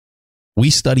We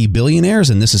study billionaires,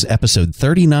 and this is episode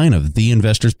 39 of The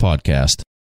Investors Podcast.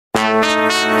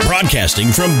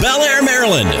 Broadcasting from Bel Air,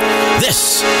 Maryland,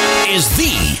 this is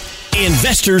The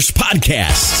Investors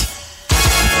Podcast.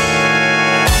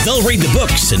 They'll read the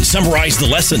books and summarize the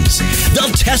lessons. They'll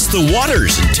test the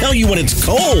waters and tell you when it's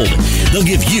cold. They'll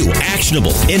give you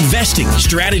actionable investing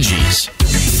strategies.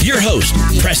 Your host,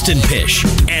 Preston Pysh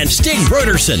and Stig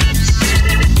Brodersen.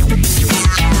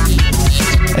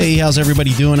 Hey, how's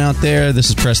everybody doing out there? This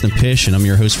is Preston Pysh, and I'm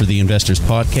your host for The Investors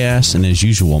Podcast. And as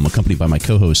usual, I'm accompanied by my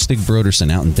co-host, Stig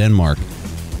Brodersen, out in Denmark.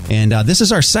 And this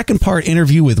is our second part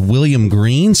interview with William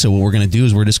Green. So what we're going to do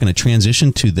is we're just going to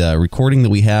transition to the recording that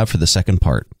we have for the second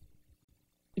part.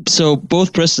 So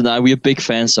both Preston and I, we are big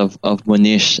fans of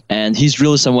Mohnish, and he's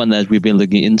really someone that we've been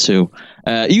looking into.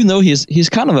 Even though he's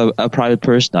kind of a private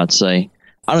person, I'd say.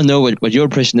 I don't know what your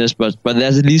impression is, but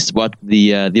that's at least what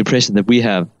the impression that we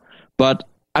have. But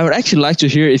I would actually like to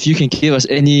hear if you can give us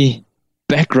any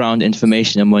background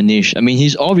information on Mohnish. I mean,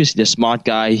 he's obviously a smart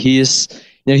guy. He's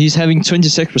having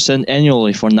 26%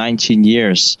 annually for 19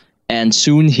 years, and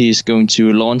soon he's going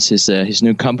to launch his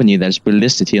new company that's been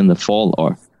listed here in the fall,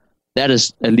 or that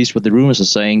is at least what the rumors are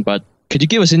saying. But could you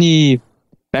give us any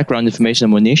background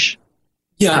information on Mohnish?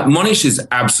 Yeah, Mohnish is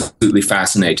absolutely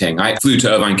fascinating. I flew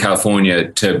to Irvine,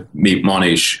 California to meet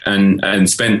Mohnish and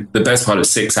spent the best part of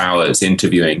 6 hours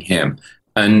interviewing him.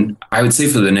 And I would say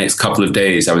for the next couple of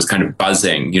days, I was kind of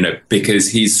buzzing, because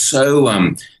he's so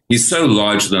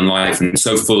larger than life and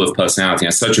so full of personality,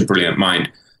 has such a brilliant mind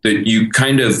that you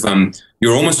kind of,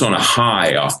 you're almost on a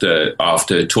high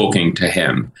after talking to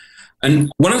him. And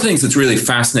one of the things that's really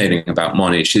fascinating about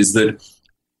Mohnish is that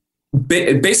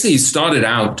basically he started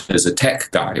out as a tech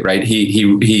guy, right?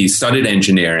 He studied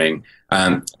engineering,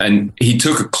 and he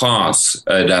took a class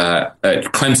at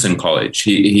Clemson College.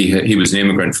 He was an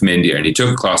immigrant from India, and he took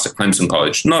a class at Clemson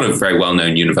College, not a very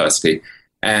well-known university,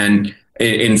 and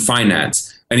in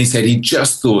finance. And he said he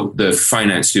just thought the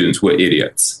finance students were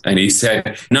idiots. And he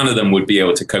said none of them would be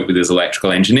able to cope with his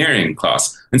electrical engineering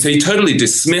class. And so he totally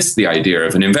dismissed the idea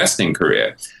of an investing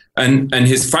career. And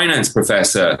his finance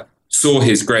professor saw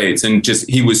his grades and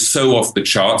he was so off the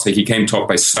chart. So he came top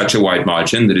by such a wide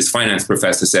margin that his finance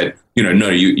professor said, no,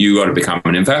 you got to become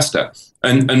an investor.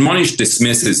 And Mohnish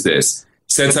dismisses this,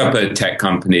 sets up a tech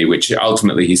company, which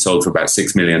ultimately he sold for about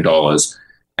 $6 million.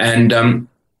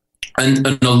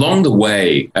 And along the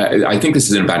way, I think this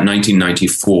is in about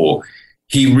 1994,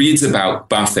 he reads about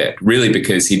Buffett, really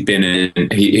because I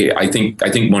think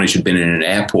Mohnish had been in an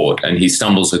airport, and he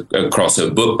stumbles across a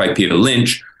book by Peter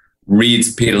Lynch,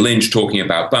 reads Peter Lynch talking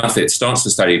about Buffett, starts to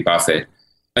study Buffett,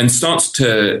 and starts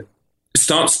to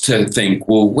think,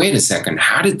 well, wait a second,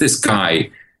 how did this guy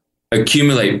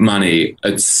accumulate money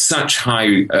at such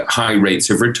high rates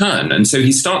of return? And so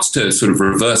he starts to sort of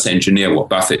reverse engineer what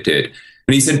Buffett did.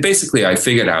 And he said, basically, I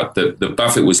figured out that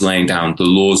Buffett was laying down the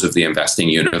laws of the investing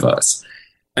universe.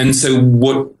 And so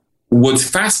what's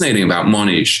fascinating about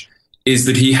Mohnish is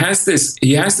that he has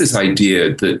this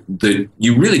idea that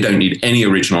you really don't need any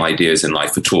original ideas in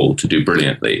life at all to do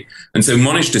brilliantly. And so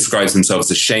Mohnish describes himself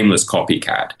as a shameless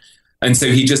copycat. And so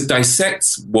he just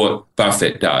dissects what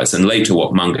Buffett does and later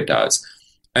what Munger does.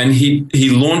 And he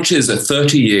launches a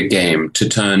 30-year game to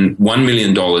turn $1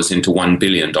 million into $1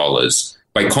 billion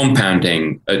by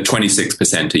compounding at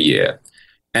 26% a year.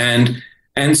 And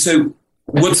so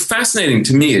what's fascinating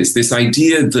to me is this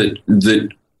idea that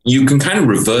you can kind of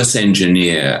reverse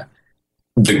engineer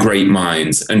the great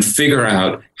minds and figure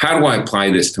out, how do I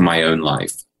apply this to my own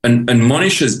life? And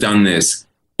Mohnish has done this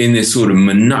in this sort of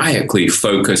maniacally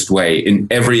focused way in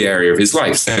every area of his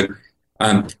life. So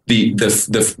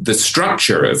the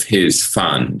structure of his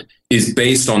fund is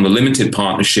based on the limited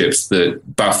partnerships that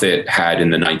Buffett had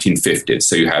in the 1950s.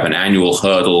 So you have an annual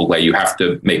hurdle where you have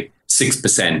to make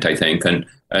 6%, I think,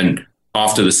 and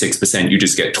after the 6%, you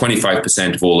just get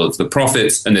 25% of all of the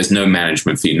profits, and there's no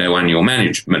management fee, no annual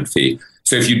management fee.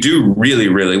 So if you do really,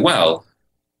 really well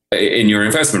in your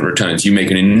investment returns, you make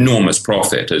an enormous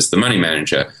profit as the money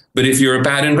manager. But if you're a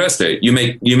bad investor, you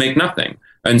make nothing.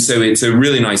 And so it's a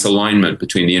really nice alignment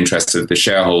between the interests of the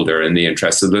shareholder and the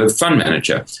interests of the fund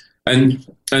manager.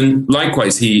 And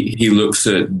likewise, he looks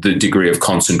at the degree of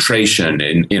concentration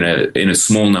in a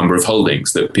small number of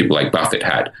holdings that people like Buffett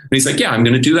had. And he's like, yeah, I'm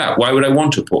going to do that. Why would I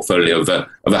want a portfolio of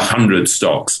 100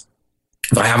 stocks?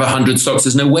 If I have 100 stocks,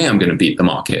 there's no way I'm going to beat the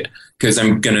market, because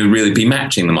I'm going to really be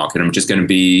matching the market. I'm just going to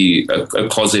be a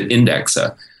closet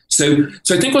indexer. So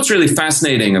I think what's really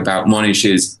fascinating about Mohnish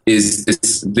is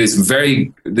this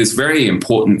very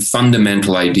important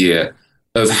fundamental idea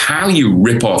of how you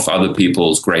rip off other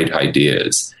people's great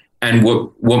ideas. And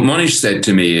what Mohnish said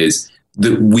to me is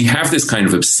we have this kind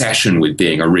of obsession with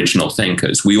being original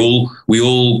thinkers. We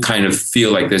all kind of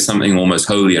feel like there's something almost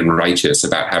holy and righteous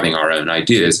about having our own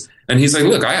ideas. And he's like,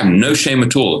 look, I have no shame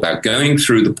at all about going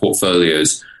through the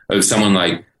portfolios of someone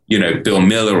like, Bill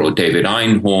Miller or David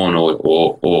Einhorn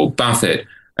or Buffett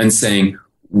and saying,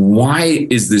 why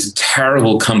is this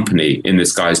terrible company in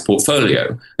this guy's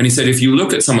portfolio? And he said, if you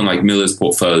look at someone like Miller's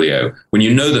portfolio, when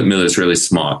you know that Miller's really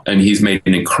smart and he's made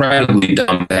an incredibly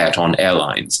dumb bet on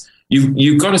airlines,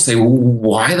 you've got to say, well,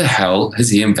 why the hell has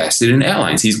he invested in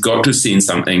airlines? He's got to have seen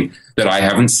something that I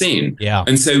haven't seen. Yeah.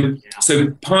 And so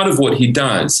part of what he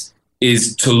does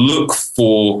is to look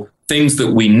for things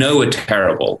that we know are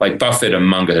terrible. Like Buffett and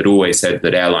Munger had always said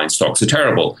that airline stocks are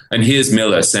terrible. And here's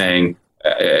Miller saying,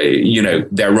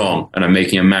 they're wrong, and I'm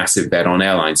making a massive bet on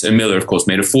airlines. And Miller, of course,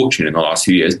 made a fortune in the last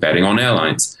few years betting on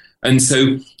airlines. And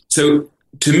so to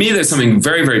me, there's something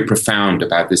very, very profound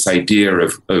about this idea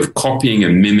of copying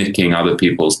and mimicking other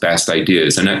people's best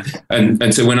ideas.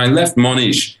 And so when I left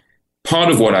Monesh, part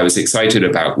of what I was excited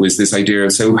about was this idea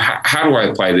of, so how do I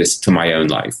apply this to my own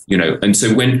life? And so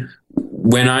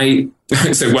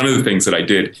so one of the things that I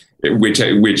did, which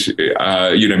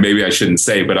maybe I shouldn't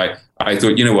say, but I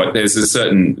thought, there's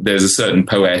a certain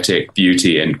poetic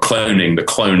beauty in cloning the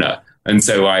cloner. And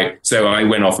so I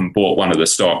went off and bought one of the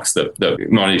stocks that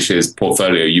Monesh's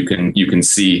portfolio. You can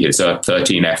see his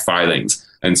 13F filings.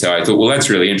 And so I thought, well, that's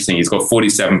really interesting. He's got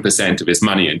 47% of his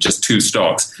money in just 2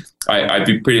 stocks. I'd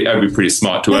be pretty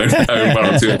smart to own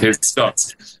one or 2 of his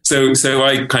stocks. So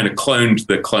I kind of cloned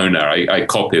the cloner. I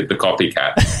copied the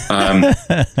copycat,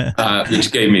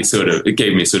 which gave me sort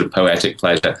of poetic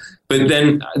pleasure. But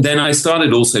then I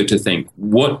started also to think,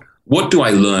 what do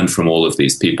I learn from all of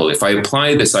these people? If I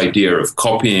apply this idea of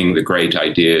copying the great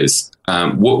ideas,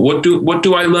 what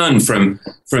do I learn from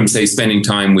say spending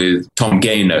time with Tom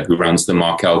Gaynor, who runs the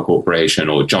Markel Corporation,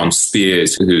 or John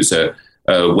Spears, who's a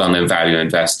well-known value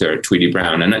investor at Tweedy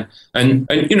Brown, and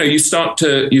you start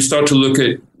to look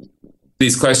at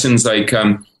these questions like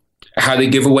how they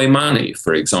give away money,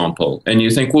 for example, and you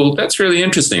think, well, that's really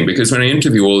interesting, because when I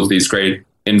interview all of these great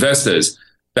investors,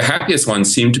 the happiest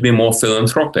ones seem to be more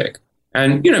philanthropic.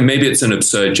 And, maybe it's an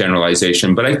absurd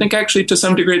generalization, but I think actually to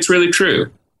some degree it's really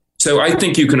true. So I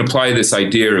think you can apply this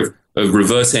idea of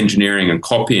reverse engineering and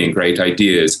copying great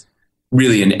ideas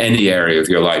really in any area of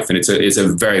your life. And it's a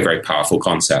very, very powerful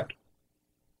concept.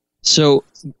 So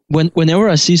whenever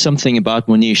I see something about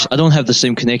Monesh, I don't have the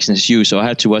same connection as you, so I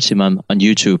have to watch him on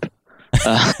YouTube.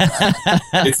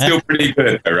 It's still pretty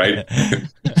good, right?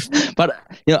 But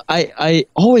I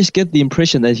always get the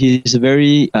impression that he's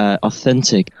very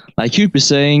authentic. Like you'd be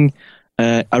saying,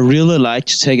 I really like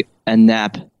to take a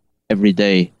nap every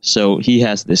day. So he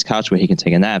has this couch where he can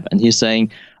take a nap, and he's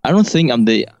saying, I don't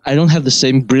have the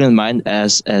same brilliant mind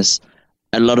as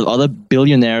a lot of other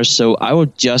billionaires. So I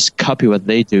would just copy what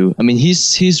they do. I mean,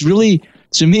 he's really,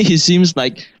 to me, he seems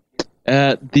like.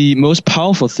 The most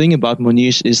powerful thing about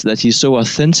Monesh is that he's so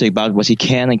authentic about what he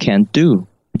can and can't do.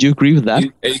 Do you agree with that?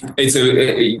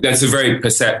 That's a very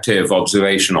perceptive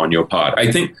observation on your part. I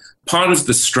think part of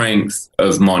the strength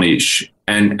of Monesh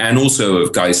and also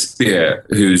of Guy Spier,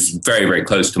 who's very, very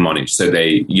close to Monesh, so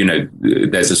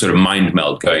there's a sort of mind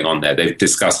meld going on there. They've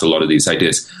discussed a lot of these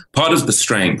ideas. Part of the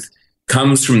strength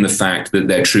comes from the fact that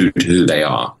they're true to who they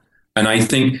are. And I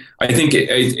think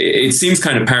it seems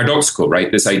kind of paradoxical, right?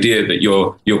 This idea that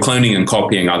you're cloning and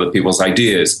copying other people's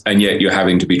ideas, and yet you're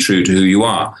having to be true to who you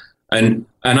are. And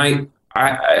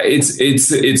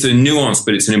it's a nuance,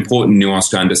 but it's an important nuance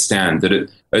to understand that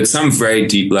at some very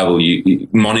deep level,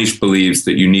 Monesh believes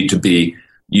that you need to be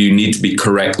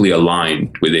correctly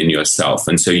aligned within yourself,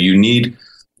 and so he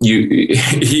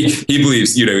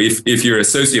believes, if you're a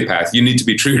sociopath, you need to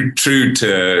be true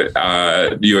to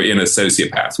your inner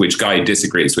sociopath, which Guy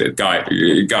disagrees with. Guy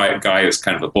is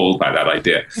kind of appalled by that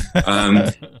idea.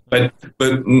 But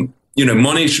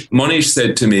Monesh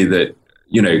said to me that,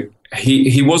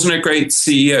 he wasn't a great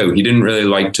CEO. He didn't really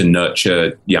like to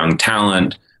nurture young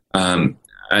talent.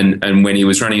 And when he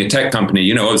was running a tech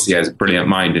company, obviously he has a brilliant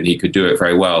mind and he could do it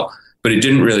very well, but it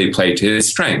didn't really play to his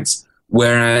strengths.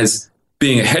 Whereas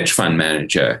being a hedge fund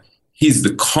manager, he's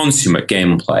the consummate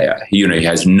game player. He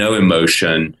has no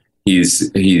emotion.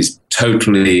 He's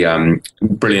totally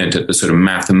brilliant at the sort of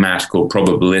mathematical,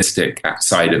 probabilistic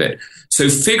side of it. So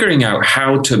figuring out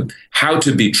how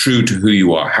to be true to who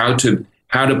you are, how to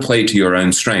play to your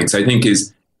own strengths, I think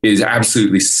is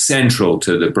absolutely central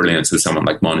to the brilliance of someone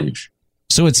like Monesh.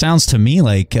 So it sounds to me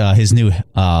like his new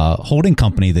holding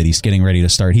company that he's getting ready to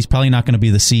start, he's probably not going to be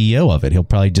the CEO of it. He'll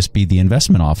probably just be the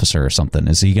investment officer or something.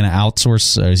 Is he going to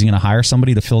outsource? Is he going to hire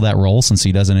somebody to fill that role since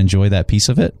he doesn't enjoy that piece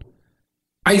of it?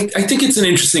 I think it's an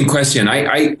interesting question.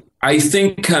 I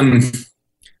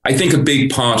think a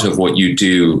big part of what you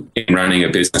do in running a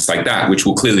business like that, which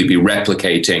will clearly be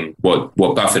replicating what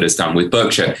Buffett has done with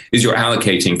Berkshire, is you're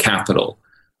allocating capital.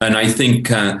 And I think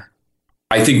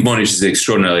Monish is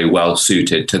extraordinarily well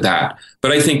suited to that.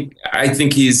 But I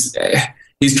think he's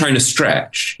trying to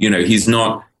stretch. He's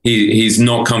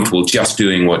not comfortable just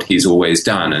doing what he's always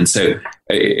done. And so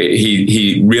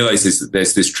he realizes that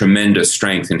there's this tremendous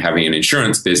strength in having an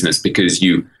insurance business because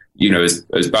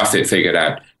as Buffett figured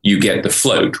out, you get the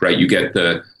float, right? You get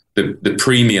the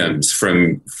premiums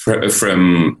from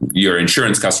your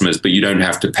insurance customers, but you don't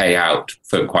have to pay out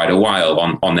for quite a while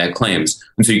on their claims.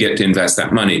 And so you get to invest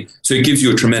that money. So it gives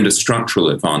you a tremendous structural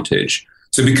advantage.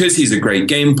 So because he's a great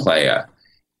game player,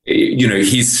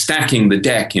 he's stacking the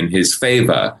deck in his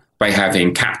favor by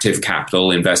having captive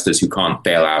capital, investors who can't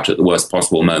bail out at the worst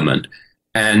possible moment,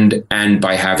 and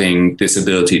by having this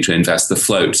ability to invest the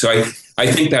float. So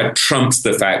I think that trumps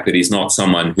the fact that he's not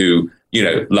someone who,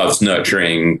 loves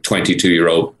nurturing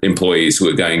 22-year-old employees who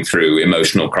are going through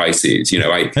emotional crises.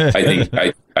 I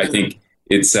think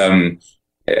it's, the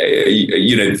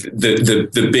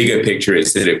bigger picture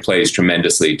is that it plays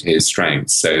tremendously to his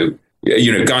strengths. So,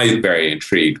 Guy is very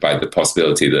intrigued by the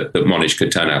possibility that Monish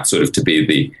could turn out sort of to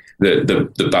be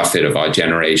the Buffett of our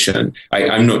generation.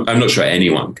 I'm not sure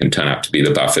anyone can turn out to be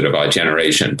the Buffett of our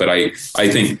generation, but I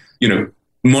think,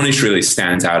 Monish really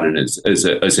stands out as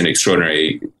an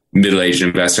extraordinary middle-aged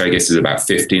investor. I guess he's about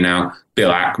 50 now.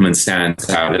 Bill Ackman stands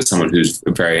out as someone who's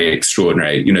very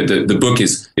extraordinary. The book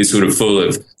is sort of full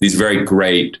of these very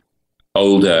great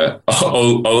older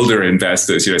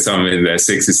investors. Some in their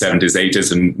 60s, 70s,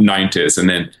 80s, and 90s, and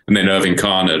then Irving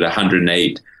Kahn at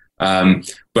 108.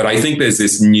 But I think there's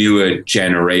this newer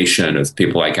generation of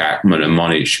people like Ackman and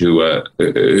Monish who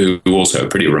also are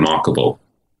pretty remarkable.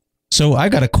 So I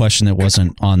got a question that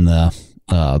wasn't on the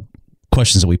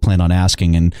questions that we planned on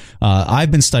asking, and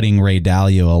I've been studying Ray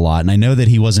Dalio a lot, and I know that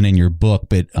he wasn't in your book,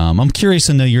 but I'm curious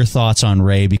to know your thoughts on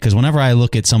Ray, because whenever I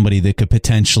look at somebody that could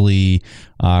potentially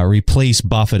replace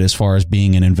Buffett as far as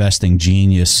being an investing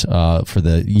genius for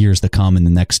the years to come in the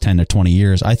next 10 to 20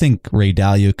 years, I think Ray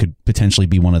Dalio could potentially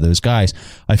be one of those guys.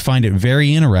 I find it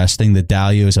very interesting that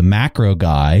Dalio is a macro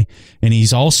guy, and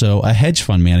he's also a hedge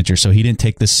fund manager, so he didn't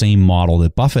take the same model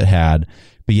that Buffett had,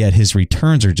 but yet his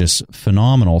returns are just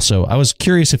phenomenal. So I was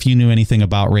curious if you knew anything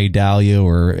about Ray Dalio,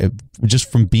 or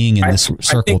just from being in this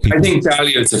circle of people. I think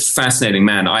Dalio is a fascinating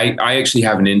man. I actually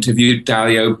haven't interviewed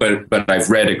Dalio, but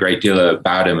I've read a great deal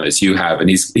about him, as you have, and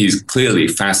he's clearly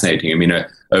fascinating. I mean,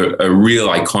 a real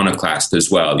iconoclast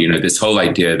as well. This whole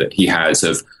idea that he has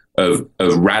of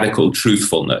radical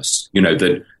truthfulness.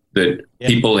 That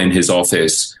people in his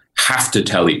office have to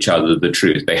tell each other the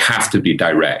truth. They have to be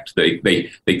direct.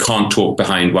 They can't talk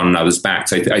behind one another's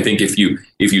backs. I think if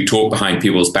you talk behind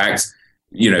people's backs,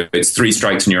 it's 3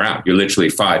 strikes and you're out. You're literally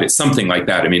fired. It's something like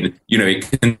that. I mean,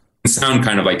 it can sound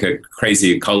kind of like a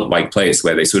crazy cult-like place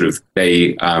where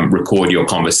they record your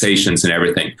conversations and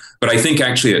everything. But I think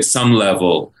actually at some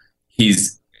level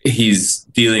he's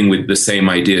dealing with the same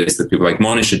ideas that people like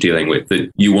Monish are dealing with, that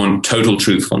you want total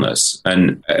truthfulness.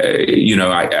 And,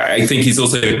 I think he's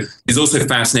also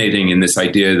fascinating in this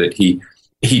idea that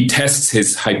he tests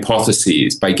his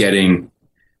hypotheses by getting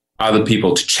other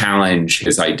people to challenge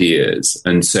his ideas.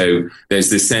 And so there's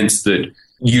this sense that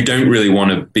you don't really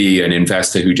want to be an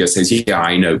investor who just says, yeah,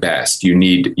 I know best. You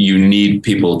need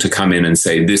people to come in and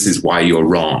say, this is why you're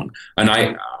wrong. And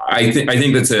I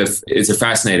think it's a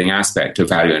fascinating aspect of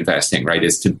value investing, right?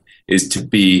 Is to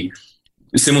be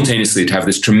simultaneously to have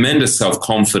this tremendous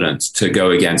self-confidence to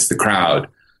go against the crowd,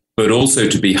 but also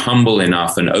to be humble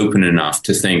enough and open enough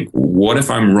to think, what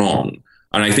if I'm wrong?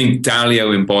 And I think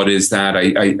Dalio embodies that.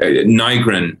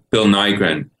 Bill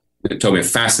Nygren, told me a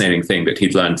fascinating thing that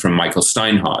he'd learned from Michael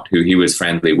Steinhardt, who he was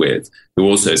friendly with, who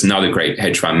also is another great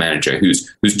hedge fund manager who's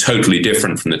totally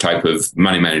different from the type of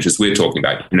money managers we're talking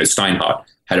about. Steinhardt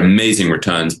had amazing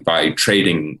returns by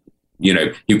trading.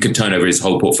 He could turn over his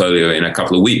whole portfolio in a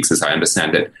couple of weeks, as I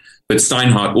understand it. But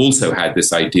Steinhardt also had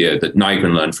this idea that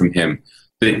Nygren learned from him,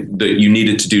 that you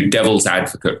needed to do devil's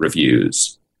advocate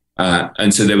reviews.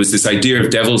 And so there was this idea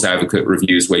of devil's advocate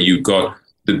reviews where you got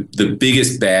the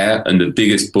biggest bear and the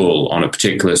biggest bull on a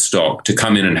particular stock to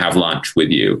come in and have lunch with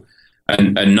you.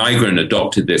 And Nygren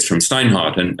adopted this from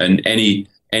Steinhardt. And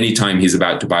any time he's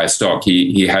about to buy a stock,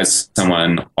 he has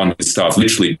someone on his staff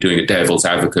literally doing a devil's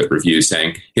advocate review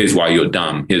saying, here's why you're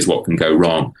dumb. Here's what can go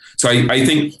wrong. So I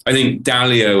think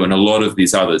Dalio and a lot of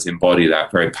these others embody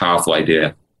that very powerful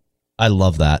idea. I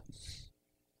love that.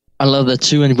 I love that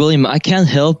too. And William, I can't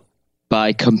help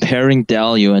by comparing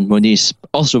Dalio and Monish,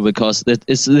 also because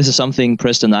this is something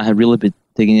Preston and I have really been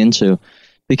digging into.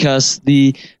 Because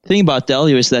the thing about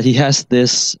Dalio is that he has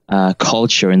this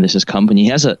culture in his company. He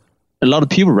has a lot of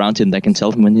people around him that can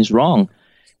tell him when he's wrong.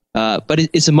 But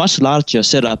it's a much larger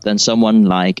setup than someone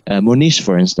like Monish,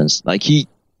 for instance. Like, he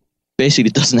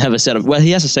basically doesn't have a setup. Well,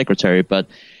 he has a secretary, but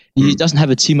he doesn't have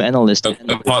a team analyst. A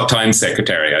part-time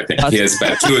secretary, I think. He has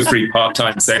about 2 or 3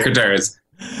 part-time secretaries.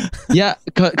 Yeah,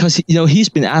 because he's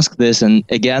been asked this, and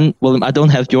again, well, I don't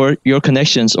have your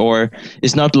connections, or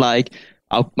it's not like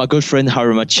my good friend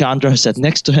Harima Chandra said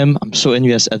next to him, I'm so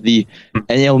envious at the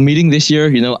annual meeting this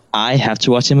year. I have to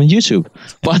watch him on YouTube.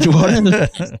 But one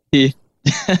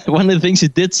of the things he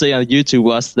did say on YouTube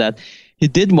was that he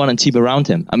didn't want a team around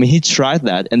him. I mean, he tried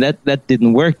that, and that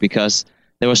didn't work because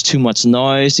there was too much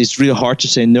noise. It's really hard to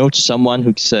say no to someone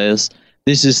who says,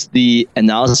 this is the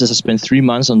analysis I spent 3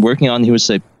 months on working on. He would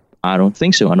say, I don't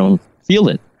think so. I don't feel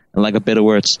it. In like a better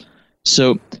words.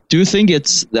 So do you think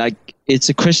it's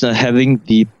a question of having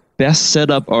the best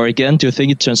setup, or again, do you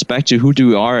think it turns back to who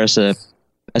you are as a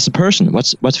person?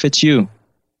 What fits you?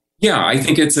 Yeah, I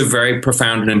think it's a very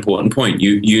profound and important point.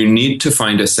 You need to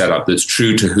find a setup that's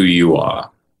true to who you are.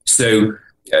 So,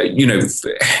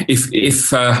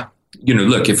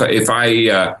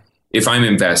 if I'm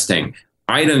investing,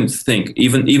 I don't think,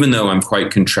 even though I'm quite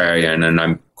contrarian and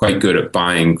I'm quite good at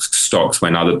buying stocks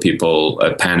when other people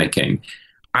are panicking,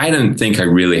 I don't think I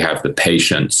really have the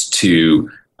patience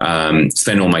to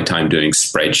spend all my time doing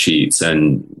spreadsheets,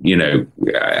 and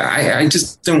I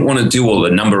just don't want to do all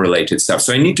the number-related stuff.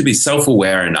 So I need to be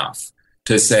self-aware enough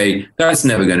to say that's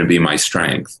never going to be my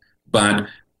strength, but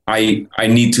I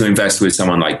need to invest with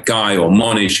someone like Guy or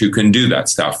Monish who can do that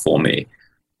stuff for me.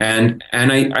 And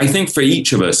I think for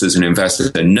each of us as an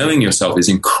investor, knowing yourself is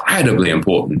incredibly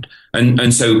important.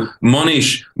 And so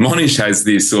Monish has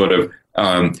these sort of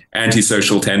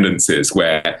antisocial tendencies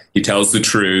where he tells the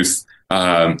truth.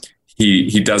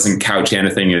 He doesn't couch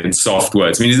anything in soft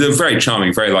words. I mean, he's a very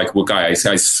charming, very likable guy. I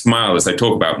smile as I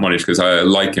talk about Monish because I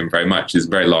like him very much. He's a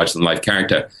very large-than-life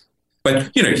character.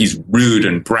 But, he's rude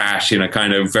and brash in a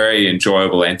kind of very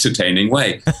enjoyable, entertaining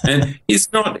way. And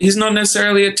he's not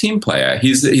necessarily a team player.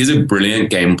 He's a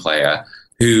brilliant game player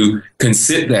who can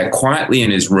sit there quietly in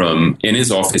his room, in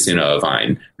his office in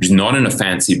Irvine, which is not in a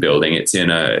fancy building. It's in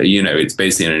it's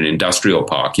basically in an industrial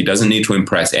park. He doesn't need to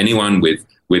impress anyone with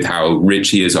how rich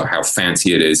he is or how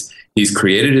fancy it is. He's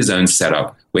created his own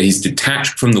setup where he's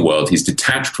detached from the world. He's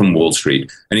detached from Wall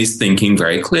Street, and he's thinking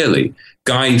very clearly.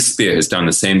 Guy Spear has done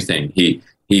the same thing. He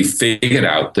figured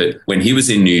out that when he was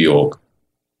in New York,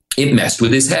 it messed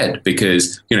with his head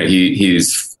because,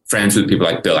 he's friends with people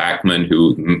like Bill Ackman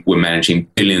who were managing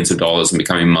billions of dollars and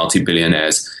becoming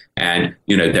multi-billionaires. And,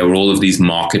 there were all of these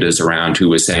marketers around who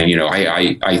were saying,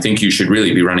 I think you should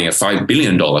really be running a $5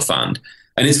 billion fund.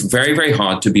 And it's very, very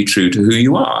hard to be true to who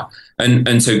you are.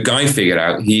 And so Guy figured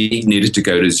out he needed to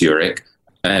go to Zurich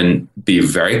and be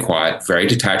very quiet, very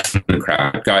detached from the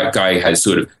crowd. Guy has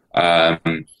sort of,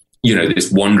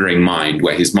 this wandering mind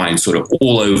where his mind's sort of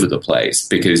all over the place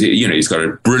because, he's got a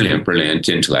brilliant, brilliant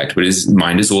intellect, but his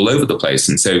mind is all over the place.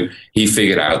 And so he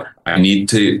figured out, I need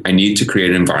to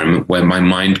create an environment where my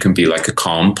mind can be like a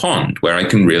calm pond, where I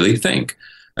can really think.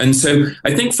 And so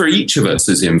I think for each of us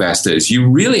as investors, you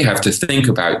really have to think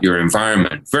about your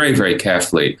environment very, very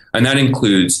carefully. And that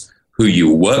includes who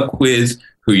you work with,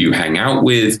 who you hang out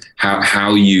with,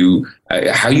 how you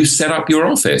set up your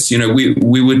office. We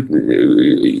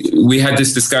had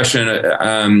this discussion,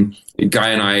 Guy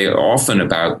and I, often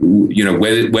about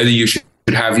whether you should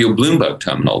have your Bloomberg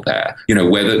terminal there.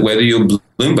 Whether your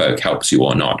Bloomberg helps you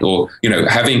or not, or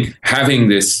having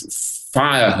this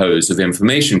fire hose of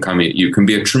information coming at you can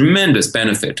be a tremendous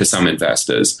benefit to some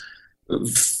investors,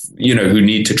 who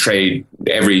need to trade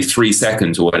every 3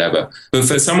 seconds or whatever. But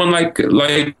for someone like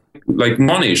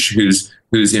Monish,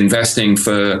 who's investing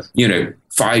for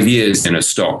 5 years in a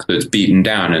stock that's beaten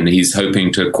down and he's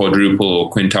hoping to quadruple or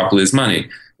quintuple his money,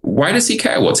 why does he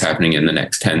care what's happening in the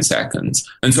next 10 seconds?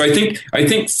 And so I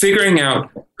think figuring out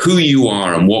who you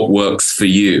are and what works for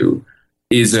you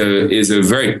is a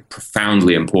very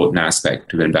profoundly important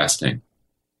aspect of investing.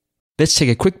 Let's take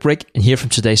a quick break and hear from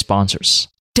today's sponsors.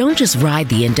 Don't just ride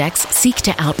the index, seek to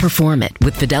outperform it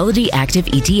with Fidelity Active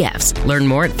ETFs. Learn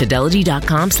more at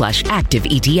fidelity.com/active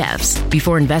ETFs.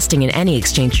 Before investing in any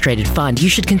exchange-traded fund, you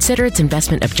should consider its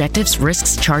investment objectives,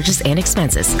 risks, charges, and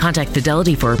expenses. Contact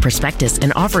Fidelity for a prospectus,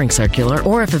 an offering circular,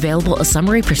 or if available, a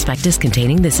summary prospectus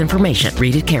containing this information.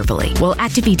 Read it carefully. While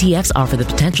active ETFs offer the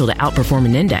potential to outperform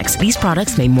an index, these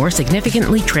products may more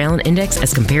significantly trail an index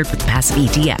as compared with passive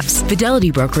ETFs.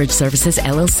 Fidelity Brokerage Services,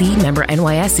 LLC, member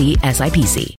NYSE,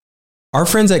 SIPC. Our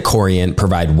friends at Corient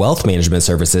provide wealth management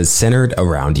services centered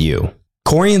around you.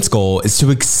 Corient's goal is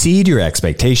to exceed your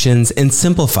expectations and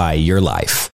simplify your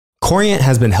life. Corient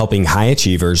has been helping high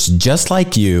achievers just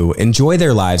like you enjoy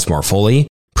their lives more fully,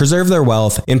 preserve their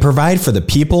wealth, and provide for the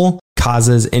people,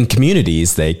 causes, and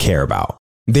communities they care about.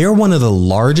 They're one of the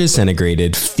largest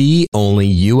integrated fee-only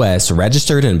U.S.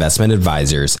 registered investment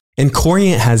advisors, and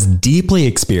Corient has deeply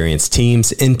experienced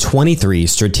teams in 23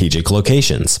 strategic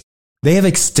locations. They have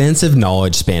extensive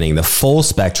knowledge spanning the full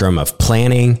spectrum of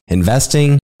planning,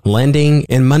 investing, lending,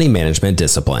 and money management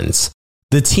disciplines.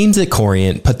 The teams at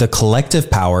Corient put the collective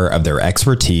power of their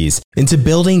expertise into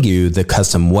building you the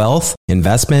custom wealth,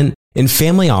 investment, and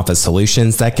family office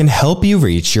solutions that can help you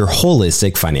reach your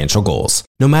holistic financial goals,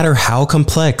 no matter how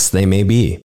complex they may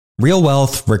be. Real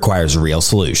wealth requires real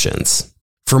solutions.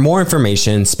 For more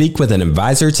information, speak with an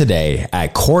advisor today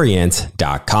at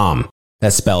Corient.com.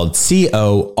 That's spelled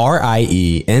Corient.com.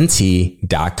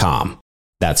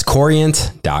 That's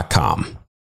Corient.com.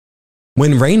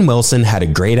 When Rainn Wilson had a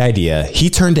great idea,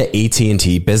 he turned to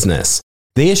AT&T Business.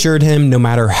 They assured him no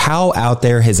matter how out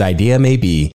there his idea may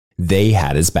be, they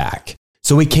had his back.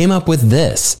 So he came up with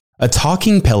this, a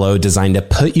talking pillow designed to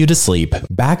put you to sleep,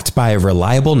 backed by a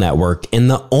reliable network and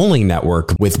the only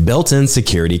network with built-in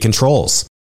security controls.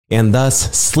 And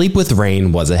thus, Sleep with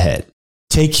Rainn was a hit.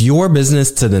 Take your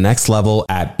business to the next level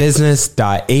at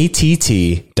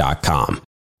business.att.com.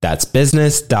 That's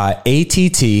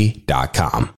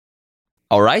business.att.com.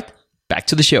 All right, back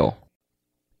to the show.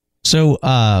 So,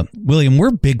 William,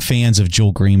 we're big fans of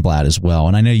Joel Greenblatt as well.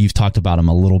 And I know you've talked about him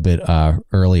a little bit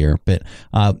earlier, but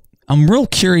I'm real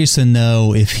curious to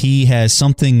know if he has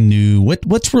something new.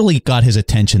 What's really got his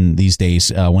attention these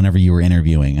days whenever you were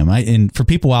interviewing him? And for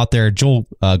people out there, Joel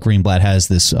Greenblatt has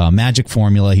this magic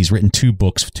formula. He's written two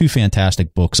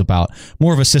fantastic books about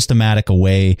more of a systematic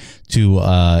way to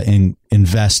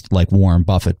invest like Warren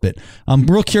Buffett. But I'm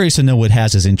real curious to know what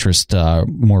has his interest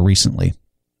more recently.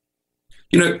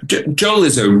 You know, Joel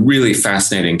is a really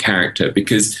fascinating character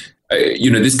because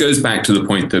this goes back to the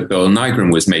point that Bill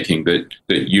Nygren was making, that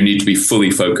you need to be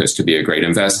fully focused to be a great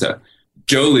investor.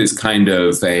 Joel is kind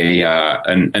of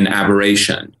an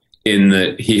aberration in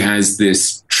that he has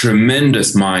this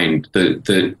tremendous mind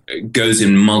that goes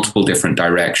in multiple different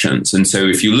directions. And so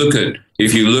if you look at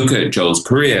Joel's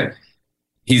career,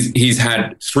 he's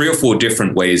had 3 or 4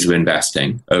 different ways of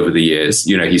investing over the years.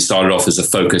 You know, he started off as a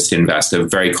focused investor,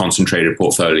 very concentrated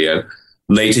portfolio.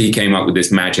 Later, he came up with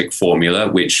this magic formula,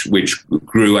 which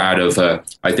grew out of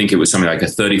I think it was something like a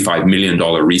 $35 million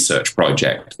research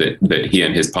project that he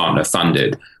and his partner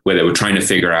funded, where they were trying to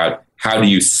figure out how do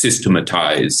you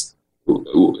systematize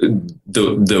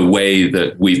the way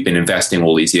that we've been investing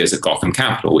all these years at Gotham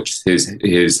Capital, which is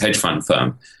his hedge fund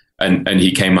firm. And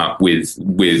he came up with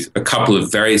a couple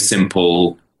of very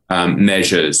simple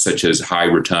measures, such as high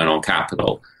return on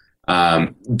capital,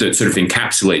 that sort of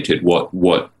encapsulated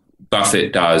what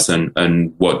Buffett does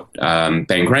and what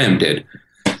Ben Graham did.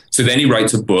 So then he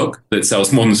writes a book that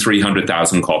sells more than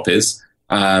 300,000 copies.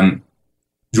 He's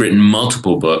written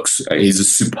multiple books. He's a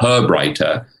superb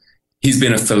writer. He's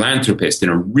been a philanthropist in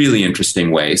a really interesting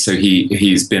way. So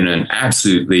he's been an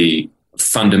absolutely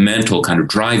fundamental kind of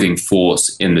driving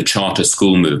force in the charter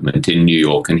school movement in New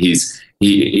York. And he's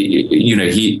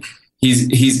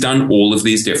done all of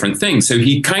these different things. So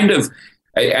he kind of,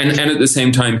 and at the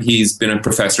same time, he's been a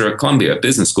professor at Columbia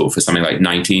Business School for something like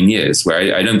 19 years,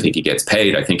 where I don't think he gets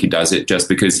paid. I think he does it just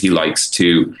because he likes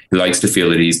to feel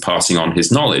that he's passing on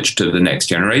his knowledge to the next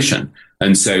generation.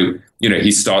 And so,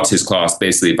 he starts his class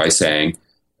basically by saying,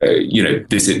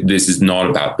 this is not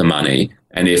about the money.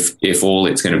 And if all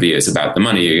it's going to be is about the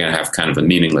money, you're going to have kind of a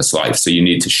meaningless life. So you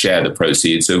need to share the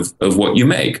proceeds of what you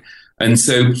make. And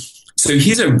so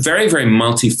he's a very, very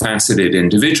multifaceted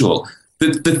individual.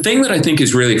 The thing that I think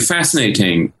is really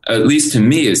fascinating, at least to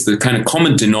me, is the kind of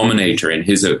common denominator in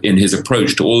his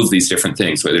approach to all of these different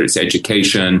things, whether it's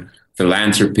education,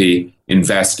 philanthropy,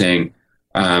 investing,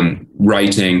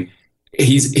 writing.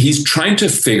 He's trying to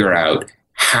figure out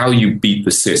how you beat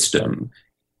the system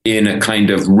in a kind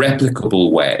of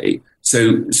replicable way.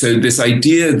 So this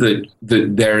idea that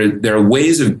there are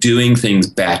ways of doing things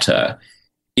better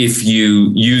if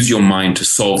you use your mind to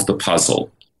solve the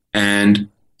puzzle. And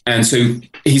so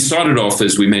he started off,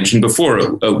 as we mentioned before,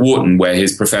 at Wharton, where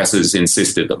his professors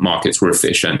insisted that markets were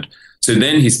efficient. So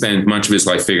then he spent much of his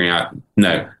life figuring out,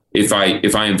 no, if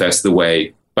I invest the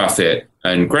way Buffett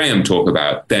and Graham talk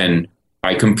about, then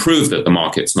I can prove that the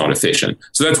market's not efficient.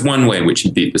 So that's one way in which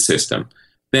he beat the system.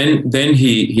 Then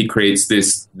he creates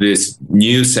this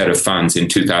new set of funds in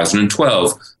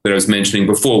 2012 that I was mentioning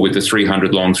before, with the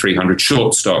 300 long, 300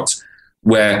 short stocks,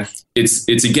 where it's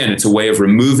a way of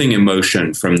removing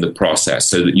emotion from the process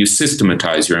so that you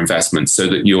systematize your investments, so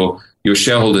that your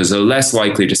shareholders are less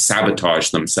likely to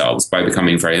sabotage themselves by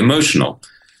becoming very emotional.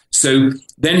 So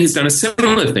then he's done a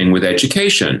similar thing with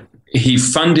education. He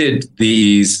funded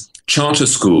these charter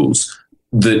schools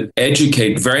that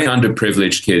educate very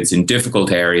underprivileged kids in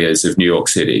difficult areas of New York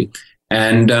City.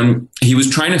 And he was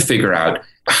trying to figure out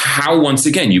how, once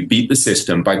again, you beat the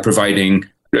system by providing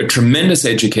a tremendous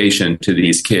education to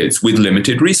these kids with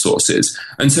limited resources.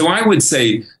 And so I would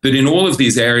say that in all of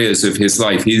these areas of his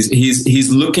life, he's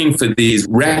looking for these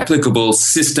replicable,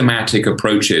 systematic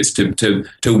approaches to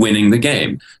winning the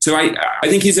game. So I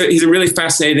think he's a really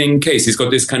fascinating case. He's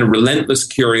got this kind of relentless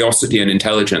curiosity and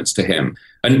intelligence to him.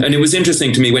 And it was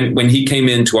interesting to me when he came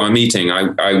into our meeting,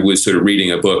 I was sort of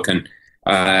reading a book, and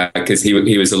because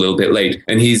he was a little bit late,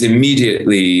 and he's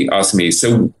immediately asked me,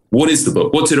 so what is the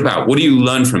book? What's it about? What do you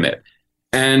learn from it?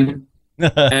 And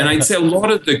I'd say a lot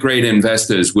of the great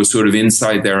investors were sort of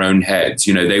inside their own heads.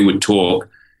 You know, they would talk,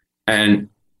 and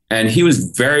he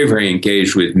was very, very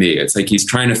engaged with me. It's like he's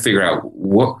trying to figure out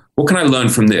what can I learn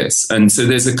from this? And so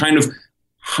there's a kind of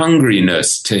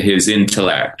hungriness to his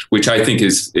intellect, which I think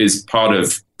is part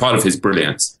of his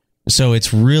brilliance. So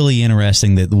it's really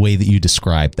interesting that the way that you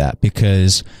describe that,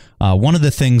 because one of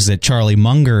the things that Charlie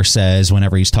Munger says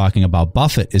whenever he's talking about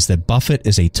Buffett is that Buffett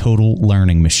is a total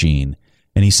learning machine.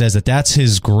 And he says that that's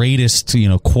his greatest,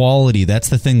 quality. That's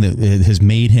the thing that has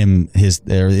made him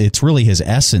it's really his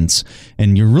essence.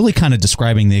 And you're really kind of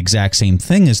describing the exact same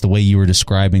thing as the way you were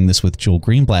describing this with Joel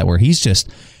Greenblatt, where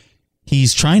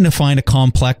he's trying to find a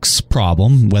complex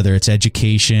problem, whether it's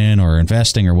education or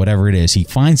investing or whatever it is. He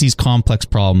finds these complex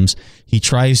problems. He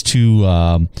tries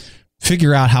to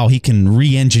figure out how he can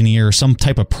re-engineer some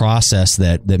type of process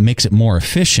that makes it more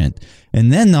efficient.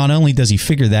 And then not only does he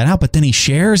figure that out, but then he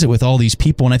shares it with all these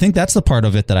people. And I think that's the part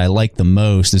of it that I like the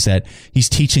most, is that he's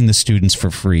teaching the students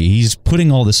for free. He's putting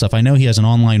all this stuff. I know he has an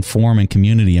online forum and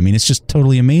community. I mean, it's just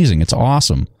totally amazing. It's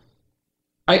awesome.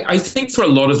 I think for a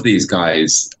lot of these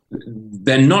guys,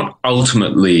 they're not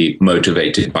ultimately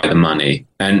motivated by the money.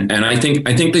 And I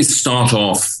think they start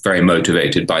off very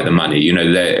motivated by the money.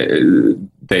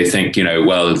 They think,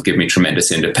 well, it'll give me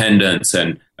tremendous independence,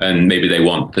 and maybe they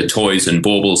want the toys and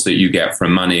baubles that you get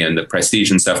from money and the prestige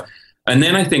and stuff. And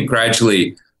then I think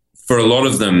gradually, for a lot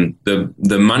of them,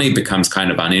 the money becomes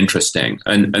kind of uninteresting.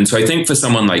 And so I think for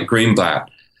someone like Greenblatt,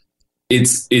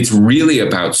 it's really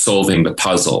about solving the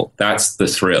puzzle. That's the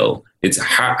thrill. It's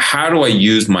how do I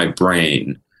use my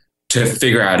brain to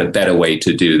figure out a better way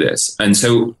to do this? And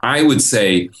so I would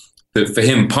say that for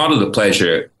him, part of the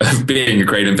pleasure of being a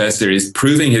great investor is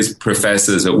proving his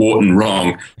professors at Wharton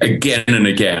wrong again and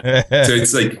again. So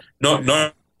it's like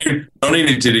not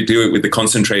only did he do it with the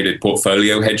concentrated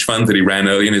portfolio hedge fund that he ran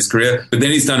early in his career, but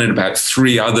then he's done it about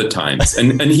 3 other times.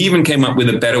 And he even came up with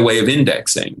a better way of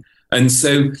indexing. And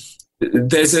so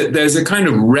there's a kind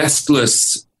of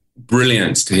restless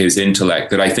brilliance to his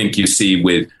intellect that I think you see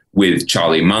with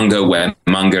Charlie Munger, where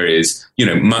Munger is,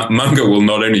 Munger will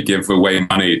not only give away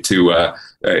money to,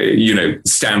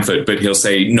 Stanford, but he'll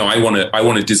say, no, I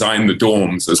want to design the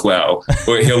dorms as well.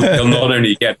 Or he'll not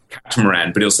only get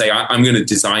catamaran, but he'll say, I'm going to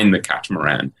design the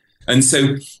catamaran. And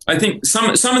so I think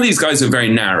some of these guys are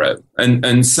very narrow,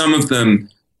 and some of them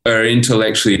are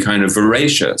intellectually kind of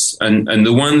voracious. And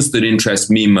the ones that interest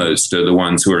me most are the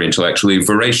ones who are intellectually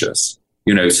voracious.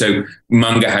 So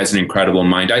Munger has an incredible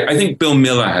mind. I think Bill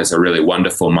Miller has a really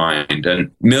wonderful mind,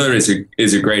 and Miller is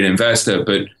a great investor,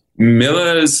 but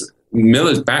Miller's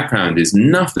background is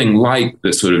nothing like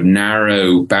the sort of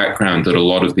narrow background that a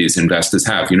lot of these investors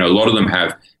have. A lot of them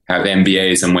have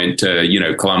MBAs and went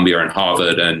to, Columbia and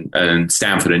Harvard and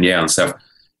Stanford and Yale and stuff.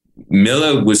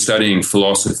 Miller was studying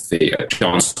philosophy at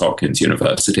Johns Hopkins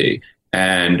University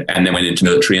and then went into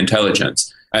military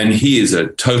intelligence. And he is a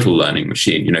total learning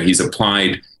machine. He's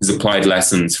applied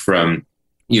lessons from,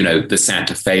 the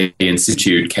Santa Fe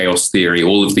Institute, chaos theory,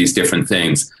 all of these different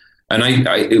things. And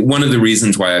I one of the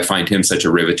reasons why I find him such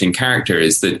a riveting character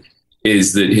is that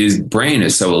his brain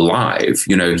is so alive.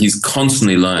 He's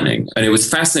constantly learning. And it was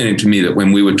fascinating to me that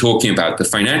when we were talking about the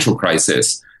financial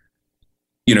crisis,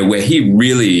 where he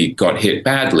really got hit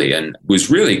badly and was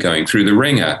really going through the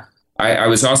ringer, I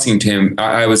was asking him,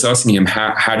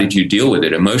 how did you deal with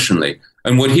it emotionally?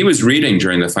 And what he was reading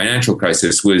during the financial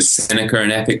crisis was Seneca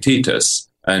and Epictetus,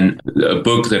 and a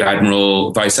book that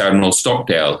Vice Admiral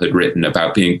Stockdale had written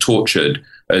about being tortured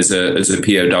as a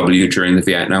POW during the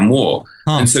Vietnam War.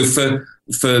 And so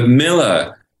for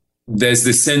Miller, there's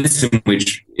this sense in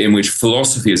which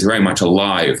philosophy is very much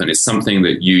alive, and it's something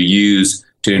that you use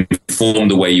to inform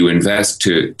the way you invest,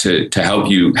 to help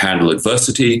you handle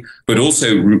adversity, but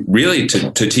also really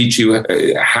to teach you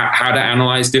how to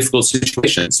analyze difficult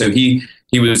situations. So he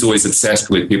was always obsessed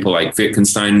with people like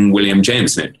Wittgenstein and William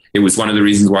James. And it was one of the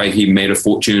reasons why he made a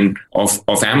fortune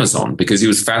off Amazon, because he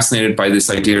was fascinated by this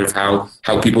idea of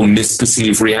how people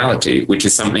misperceive reality, which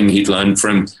is something he'd learned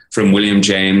from William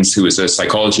James, who was a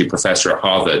psychology professor at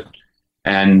Harvard,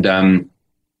 and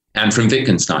from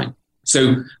Wittgenstein.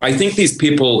 So I think these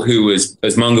people who, as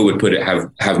Munger would put it,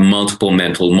 have multiple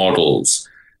mental models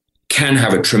can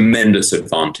have a tremendous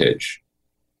advantage.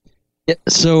 Yeah,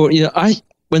 so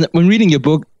when reading your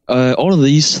book, all of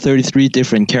these 33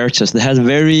 different characters, they had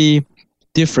very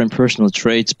different personal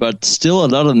traits, but still a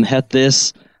lot of them had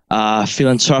this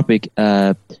philanthropic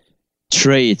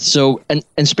trait. So, and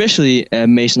especially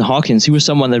Mason Hawkins, he was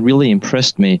someone that really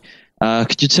impressed me.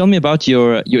 Could you tell me about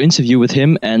your interview with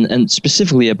him and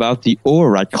specifically about the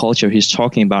override culture he's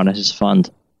talking about at his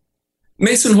fund?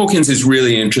 Mason Hawkins is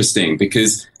really interesting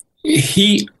because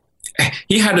he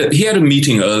had a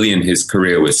meeting early in his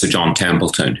career with Sir John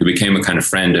Templeton, who became a kind of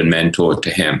friend and mentor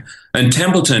to him. And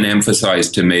Templeton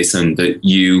emphasized to Mason that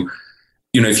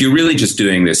if you're really just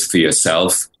doing this for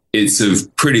yourself, it's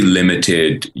of pretty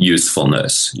limited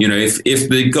usefulness. If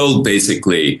the goal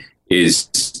basically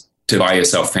is to buy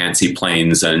yourself fancy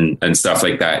planes and stuff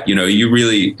like that, are you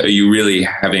really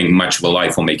having much of a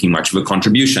life or making much of a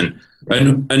contribution?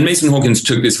 And Mason Hawkins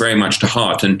took this very much to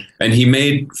heart, and he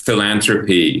made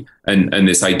philanthropy and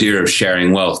this idea of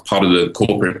sharing wealth part of the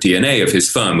corporate DNA of his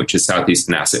firm, which is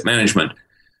Southeastern Asset Management.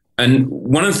 And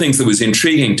one of the things that was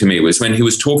intriguing to me was when he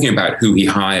was talking about who he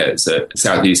hires at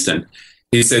Southeastern,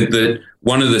 he said that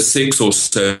one of the 6 or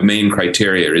so main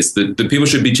criteria is that the people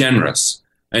should be generous.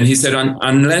 And he said,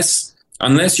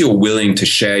 unless you're willing to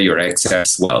share your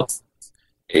excess wealth,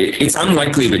 it's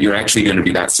unlikely that you're actually going to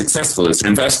be that successful as an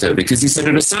investor, because he said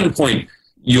at a certain point,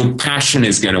 your passion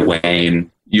is going to wane,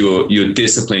 your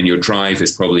discipline, your drive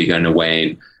is probably going to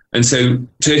wane. And so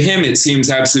to him, it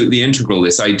seems absolutely integral,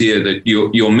 this idea that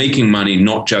you're making money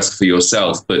not just for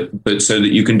yourself, but so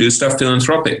that you can do stuff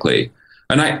philanthropically.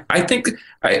 And I think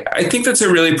that's a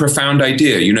really profound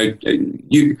idea.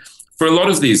 For a lot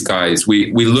of these guys,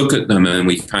 we look at them and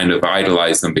we kind of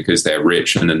idolize them because they're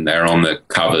rich and then they're on the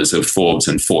covers of Forbes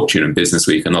and Fortune and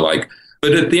Businessweek and the like.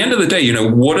 But at the end of the day,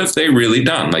 what have they really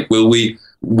done? Like, will we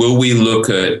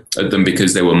look at them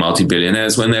because they were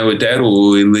multi-billionaires when they were dead, or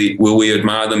will we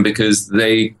admire them because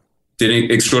they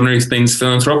did extraordinary things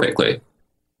philanthropically?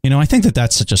 I think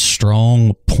that's such a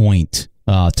strong point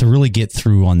to really get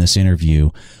through on this interview.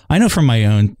 I know from my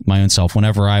own self,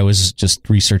 whenever I was just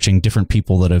researching different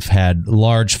people that have had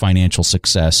large financial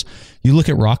success, you look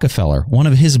at Rockefeller. One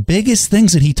of his biggest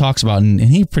things that he talks about, and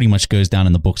he pretty much goes down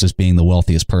in the books as being the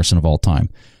wealthiest person of all time.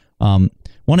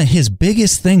 One of his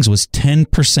biggest things was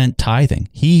 10% tithing.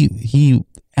 He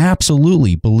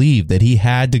absolutely believed that he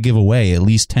had to give away at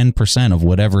least 10% of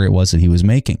whatever it was that he was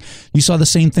making. You saw the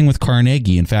same thing with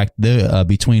Carnegie. In fact,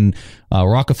 between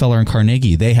Rockefeller and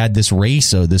Carnegie, they had this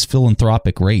race, this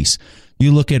philanthropic race.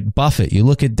 You look at Buffett, you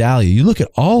look at Dahlia, you look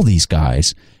at all these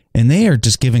guys, and they are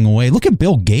just giving away. Look at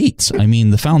Bill Gates. I mean,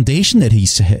 the foundation that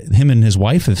him and his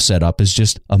wife have set up is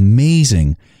just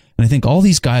amazing. And I think all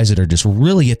these guys that are just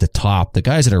really at the top, the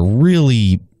guys that are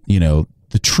really, the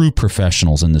true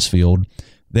professionals in this field,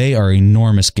 they are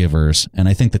enormous givers, and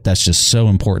I think that's just so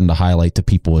important to highlight to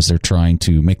people as they're trying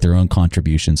to make their own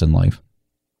contributions in life.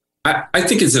 I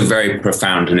think it's a very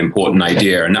profound and important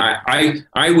idea, and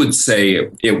I would say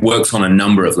it works on a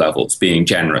number of levels, being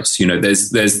generous. There's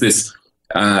this,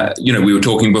 we were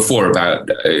talking before about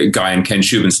Guy and Ken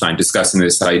Schubenstein discussing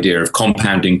this idea of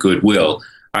compounding goodwill.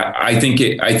 I think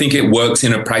it works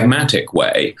in a pragmatic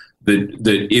way,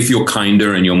 that if you're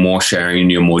kinder and you're more sharing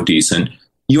and you're more decent,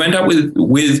 you end up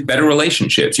with better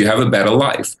relationships. You have a better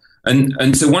life.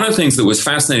 And so one of the things that was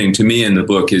fascinating to me in the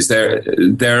book is there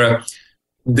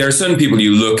are certain people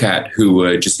you look at who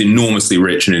are just enormously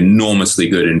rich and enormously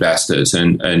good investors,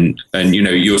 and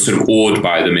you're sort of awed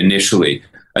by them initially.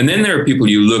 And then there are people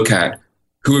you look at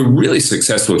who are really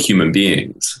successful human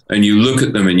beings. And you look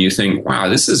at them and you think, wow,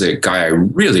 this is a guy I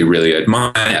really, really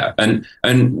admire. And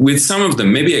with some of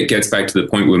them, maybe it gets back to the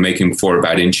point we were making before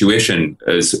about intuition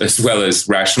as well as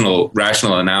rational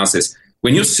analysis.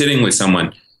 When you're sitting with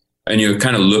someone and you're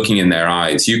kind of looking in their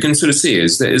eyes, you can sort of see,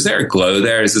 is there a glow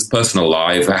there? Is this person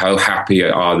alive? How happy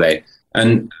are they?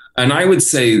 And I would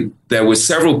say there were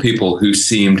several people who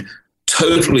seemed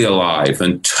totally alive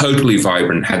and totally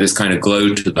vibrant, had this kind of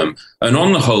glow to them. And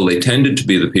on the whole, they tended to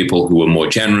be the people who were more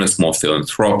generous, more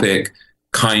philanthropic,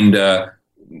 kinder,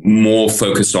 more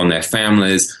focused on their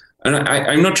families. And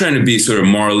I'm not trying to be sort of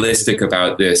moralistic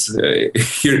about this, but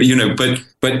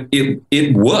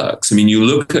it works. I mean, you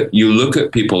look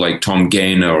at people like Tom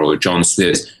Gaynor or John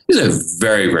Spears. These are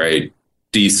very, very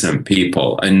decent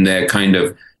people, and they're kind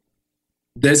of,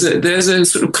 there's a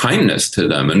sort of kindness to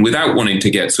them, and without wanting to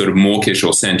get sort of mawkish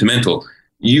or sentimental,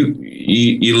 you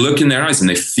look in their eyes and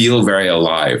they feel very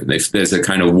alive. There's a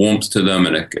kind of warmth to them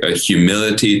and a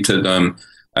humility to them,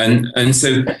 and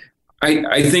so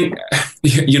I think,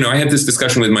 I had this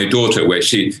discussion with my daughter where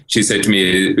she said to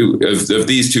me, of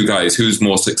these two guys, who's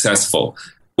more successful?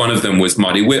 One of them was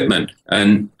Marty Whitman,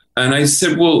 and I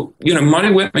said, well, Marty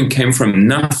Whitman came from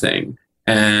nothing.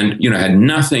 And, had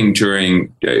nothing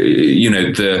during, during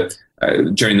the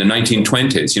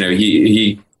 1920s.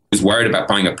 He was worried about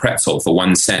buying a pretzel for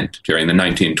 1 cent during the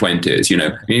 1920s,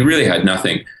 and he really had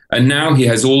nothing. And now he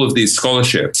has all of these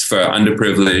scholarships for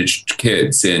underprivileged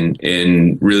kids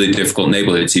in really difficult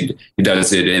neighborhoods. He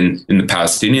does it in the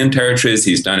Palestinian territories.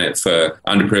 He's done it for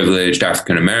underprivileged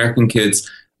African-American kids.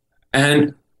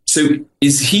 And so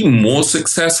is he more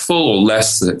successful or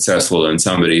less successful than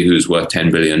somebody who's worth $10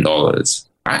 billion?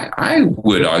 I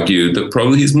would argue that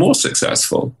probably he's more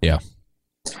successful. Yeah.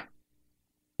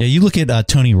 Yeah, you look at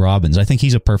Tony Robbins. I think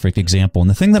he's a perfect example. And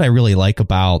the thing that I really like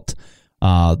about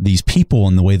these people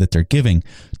and the way that they're giving,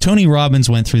 Tony Robbins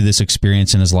went through this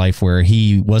experience in his life where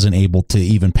he wasn't able to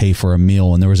even pay for a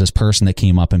meal. And there was this person that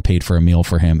came up and paid for a meal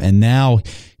for him. And now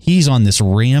he's on this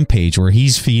rampage where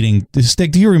he's feeding.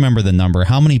 Stick, do you remember the number?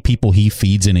 How many people he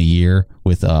feeds in a year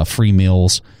with free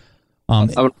meals? I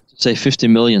would say 50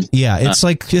 million. Yeah, it's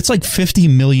like 50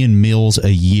 million meals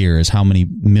a year is how many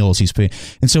meals he's paying.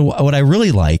 And so what I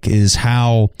really like is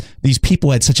how these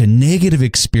people had such a negative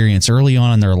experience early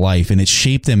on in their life, and it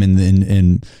shaped them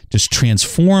and just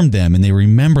transformed them, and they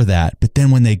remember that. But then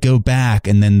when they go back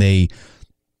and then they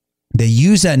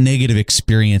use that negative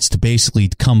experience to basically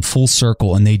come full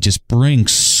circle, and they just bring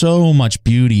so much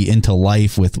beauty into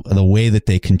life with the way that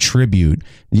they contribute,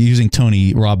 using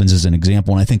Tony Robbins as an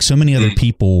example. And I think so many other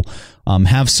people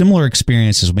have similar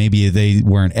experiences. Maybe they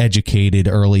weren't educated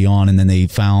early on, and then they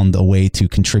found a way to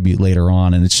contribute later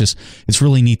on. And it's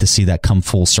really neat to see that come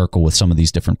full circle with some of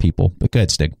these different people. But go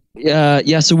ahead, Stig.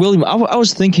 Yeah. So William, I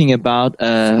was thinking about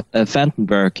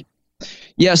Vandenberg.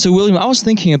 Yeah, so William, I was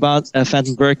thinking about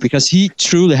Vandenberg because he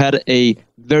truly had a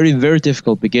very, very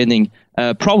difficult beginning,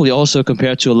 probably also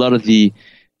compared to a lot of the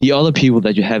other people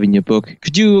that you have in your book.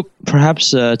 Could you perhaps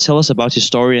tell us about his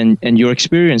story and your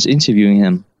experience interviewing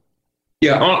him?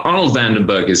 Yeah, Arnold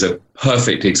Vandenberg is a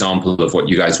perfect example of what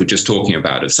you guys were just talking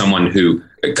about, of someone who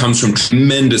comes from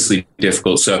tremendously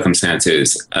difficult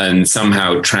circumstances and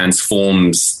somehow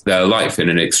transforms their life in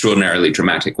an extraordinarily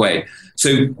dramatic way.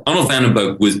 So Arnold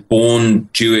Vandenberg was born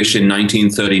Jewish in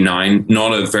 1939,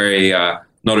 not a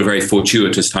very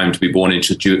fortuitous time to be born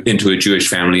into a Jewish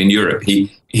family in Europe.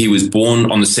 He was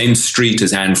born on the same street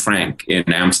as Anne Frank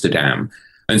in Amsterdam.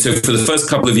 And so for the first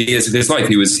couple of years of his life,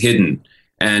 he was hidden.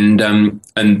 And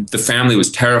the family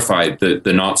was terrified that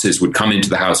the Nazis would come into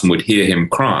the house and would hear him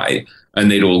cry, and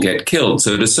they'd all get killed.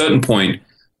 So at a certain point,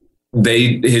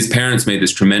 his parents made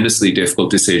this tremendously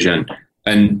difficult decision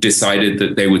and decided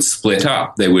that they would split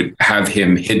up. They would have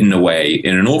him hidden away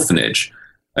in an orphanage.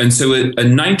 And so a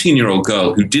 19-year-old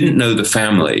girl who didn't know the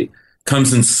family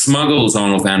comes and smuggles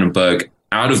Arnold Vandenberg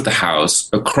out of the house,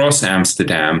 across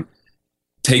Amsterdam,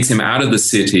 takes him out of the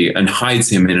city and hides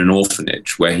him in an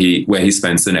orphanage where he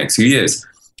spends the next few years.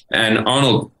 And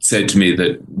Arnold said to me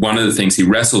that one of the things he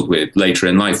wrestled with later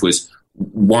in life was,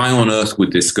 why on earth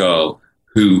would this girl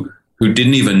who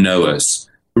didn't even know us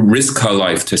risk her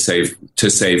life to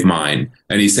save mine?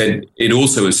 And he said it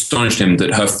also astonished him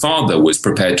that her father was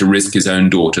prepared to risk his own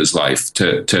daughter's life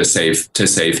to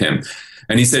save him.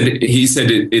 And he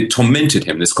said it tormented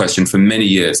him, this question, for many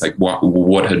years, like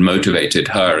what had motivated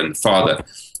her and the father.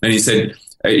 And he said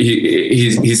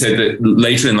he said that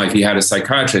later in life he had a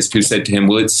psychiatrist who said to him,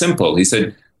 well, it's simple. He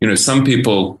said, some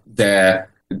people, their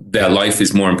life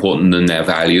is more important than their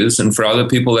values, and for other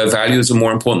people, their values are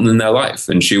more important than their life.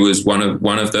 And she was one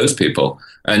of those people.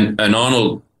 And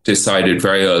Arnold decided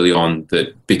very early on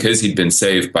that because he'd been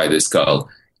saved by this girl,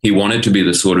 he wanted to be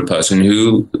the sort of person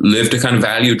who lived a kind of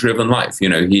value-driven life.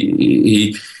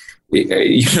 He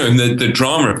the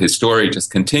drama of his story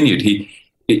just continued.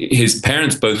 His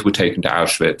parents both were taken to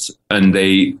Auschwitz, and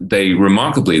they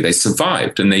remarkably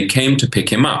survived, and they came to pick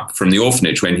him up from the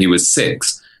orphanage when he was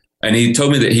 6. And he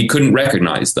told me that he couldn't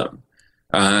recognize them.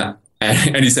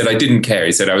 And he said, I didn't care.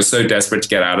 He said, I was so desperate to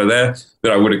get out of there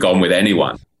that I would have gone with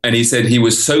anyone. And he said he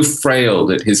was so frail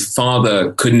that his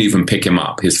father couldn't even pick him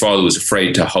up. His father was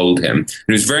afraid to hold him.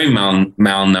 He was very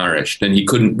malnourished, and he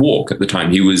couldn't walk at the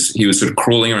time. He was sort of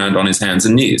crawling around on his hands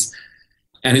and knees.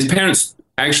 And his parents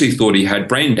actually thought he had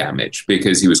brain damage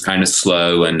because he was kind of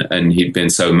slow and he'd been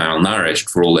so malnourished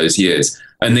for all those years.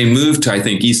 And they moved to, I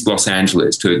think, East Los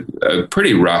Angeles, to a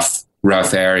pretty rough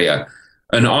area.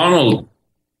 And Arnold,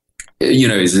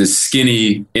 is a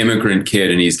skinny immigrant kid,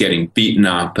 and he's getting beaten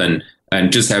up and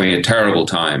just having a terrible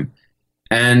time.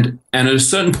 And at a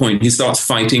certain point, he starts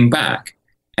fighting back.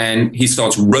 And he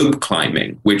starts rope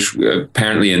climbing, which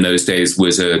apparently in those days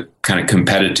was a kind of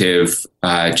competitive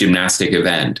gymnastic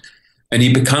event. And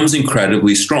he becomes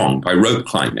incredibly strong by rope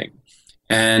climbing.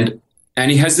 And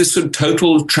he has this sort of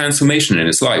total transformation in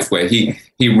his life where he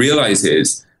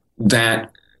realizes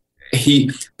that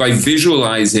by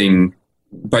visualizing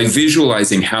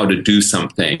how to do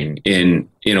something in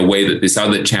a way that this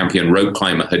other champion rope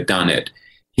climber had done it,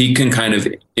 he can kind of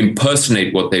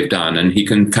impersonate what they've done, and he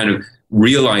can kind of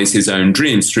realize his own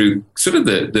dreams through sort of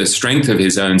the strength of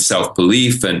his own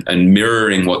self-belief and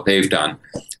mirroring what they've done.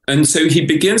 And so he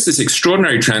begins this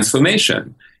extraordinary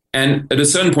transformation, and at a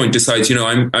certain point decides,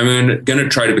 I'm going to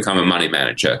try to become a money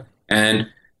manager. And,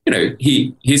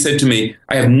 he said to me,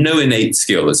 I have no innate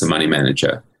skill as a money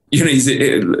manager. He's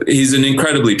an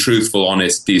incredibly truthful,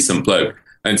 honest, decent bloke.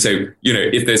 And so,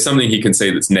 if there's something he can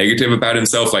say that's negative about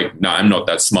himself, like, no, I'm not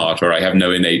that smart, or I have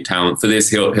no innate talent for this,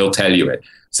 he'll tell you it.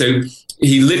 So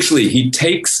he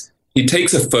takes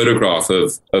a photograph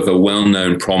of a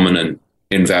well-known prominent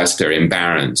investor in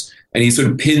Barron's, and he sort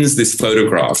of pins this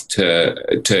photograph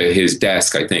to his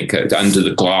desk, I think, under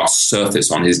the glass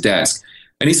surface on his desk.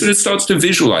 And he sort of starts to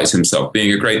visualize himself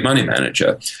being a great money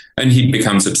manager. And he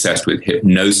becomes obsessed with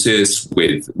hypnosis,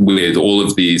 with all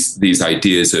of these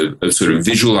ideas of sort of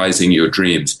visualizing your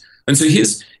dreams. And so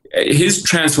his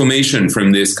transformation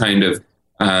from this kind of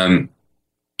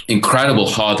incredible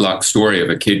hard luck story of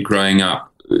a kid growing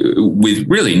up with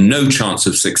really no chance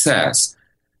of success,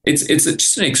 it's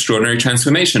just an extraordinary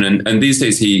transformation. And these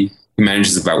days he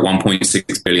manages about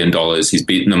 $1.6 billion. He's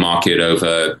beaten the market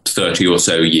over 30 or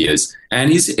so years. And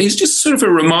he's just sort of a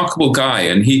remarkable guy.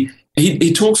 And he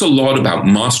talks a lot about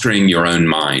mastering your own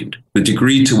mind, the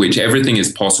degree to which everything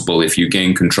is possible if you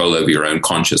gain control over your own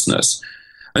consciousness.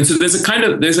 And so there's a kind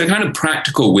of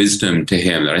practical wisdom to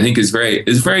him that I think is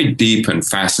very deep and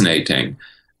fascinating.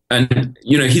 And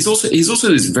he's also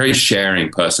this very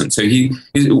sharing person. So he's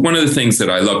one of the things that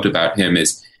I loved about him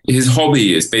is his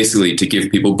hobby is basically to give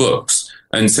people books.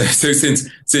 And so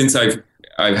since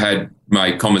I've had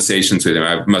my conversations with him,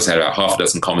 I must have had about half a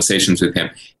dozen conversations with him.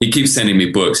 He keeps sending me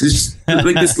books. He's just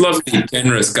like this lovely,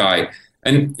 generous guy.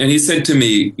 And he said to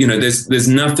me, there's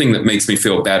nothing that makes me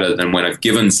feel better than when I've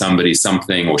given somebody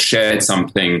something or shared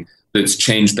something that's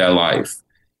changed their life.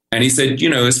 And he said,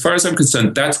 as far as I'm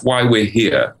concerned, that's why we're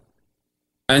here.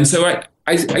 And so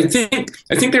I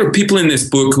think there are people in this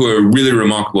book who are really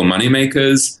remarkable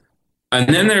moneymakers,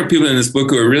 and then there are people in this book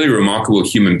who are really remarkable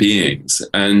human beings.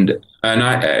 And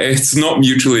it's not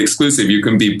mutually exclusive. You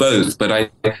can be both.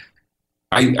 But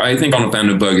I think Arnold van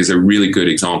den Berg is a really good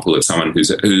example of someone who's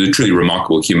a truly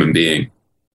remarkable human being.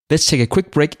 Let's take a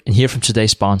quick break and hear from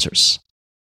today's sponsors.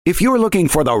 If you're looking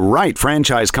for the right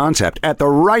franchise concept at the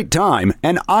right time,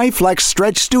 an iFlex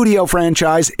Stretch Studio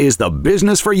franchise is the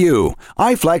business for you.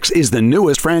 iFlex is the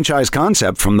newest franchise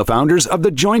concept from the founders of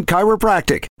The Joint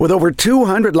Chiropractic. With over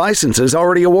 200 licenses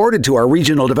already awarded to our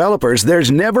regional developers, there's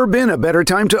never been a better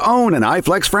time to own an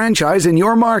iFlex franchise in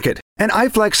your market. An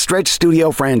iFlex Stretch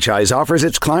Studio franchise offers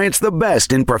its clients the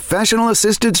best in professional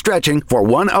assisted stretching for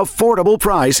one affordable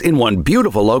price in one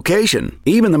beautiful location.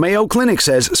 Even the Mayo Clinic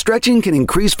says stretching can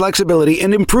increase flexibility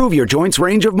and improve your joints'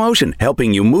 range of motion,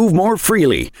 helping you move more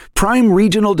freely. Prime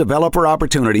regional developer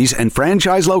opportunities and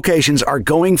franchise locations are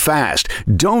going fast.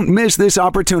 Don't miss this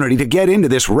opportunity to get into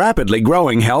this rapidly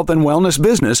growing health and wellness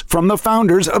business from the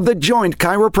founders of The Joint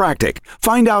Chiropractic.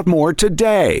 Find out more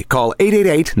today. Call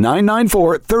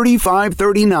 888-994-3539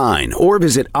 or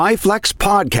visit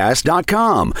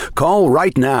iflexpodcast.com. Call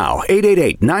right now,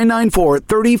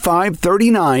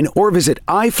 888-994-3539 or visit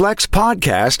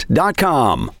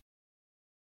iflexpodcast.com.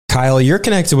 Kyle, you're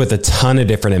connected with a ton of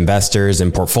different investors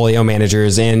and portfolio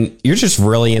managers, and you're just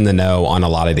really in the know on a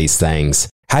lot of these things.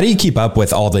 How do you keep up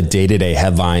with all the day-to-day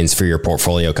headlines for your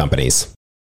portfolio companies?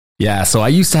 Yeah, so I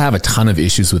used to have a ton of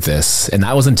issues with this, and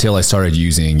that was until I started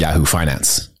using Yahoo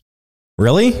Finance.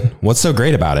 Really? What's so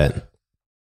great about it?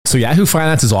 So Yahoo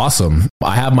Finance is awesome.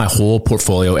 I have my whole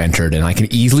portfolio entered and I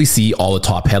can easily see all the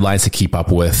top headlines to keep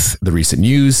up with the recent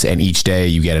news. And each day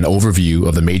you get an overview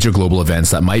of the major global events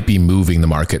that might be moving the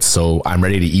market. So I'm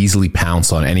ready to easily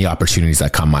pounce on any opportunities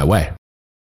that come my way.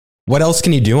 What else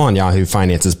can you do on Yahoo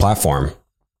Finance's platform?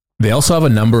 They also have a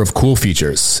number of cool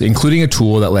features, including a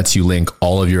tool that lets you link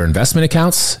all of your investment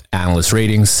accounts, analyst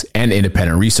ratings, and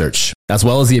independent research, as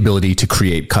well as the ability to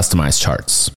create customized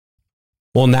charts.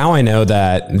 Well, now I know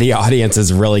that the audience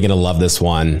is really going to love this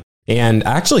one, and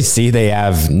actually see they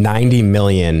have 90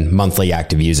 million monthly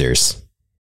active users.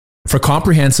 For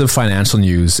comprehensive financial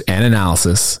news and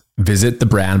analysis, visit the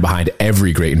brand behind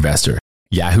every great investor,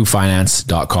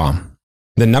 yahoofinance.com.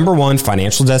 The number one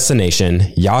financial destination,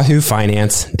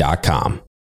 yahoofinance.com.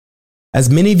 As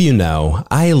many of you know,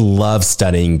 I love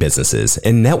studying businesses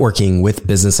and networking with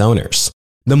business owners.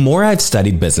 The more I've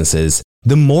studied businesses,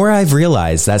 the more I've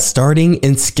realized that starting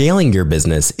and scaling your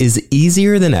business is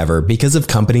easier than ever because of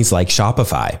companies like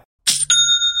Shopify.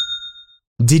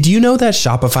 Did you know that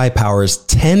Shopify powers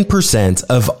 10%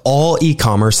 of all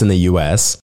e-commerce in the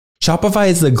US? Shopify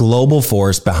is the global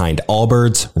force behind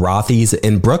Allbirds, Rothy's,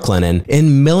 and Brooklinen,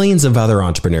 and millions of other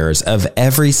entrepreneurs of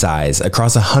every size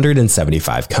across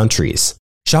 175 countries.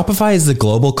 Shopify is the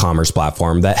global commerce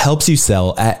platform that helps you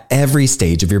sell at every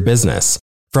stage of your business.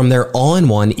 From their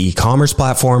all-in-one e-commerce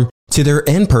platform to their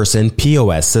in-person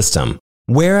POS system.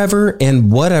 Wherever and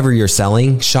whatever you're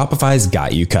selling, Shopify's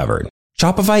got you covered.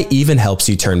 Shopify even helps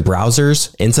you turn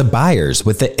browsers into buyers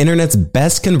with the internet's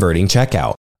best converting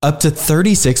checkout, up to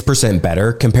 36%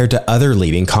 better compared to other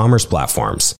leading commerce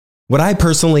platforms. What I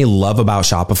personally love about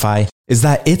Shopify is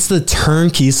that it's the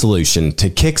turnkey solution to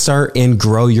kickstart and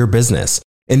grow your business,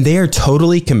 and they are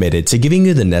totally committed to giving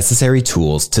you the necessary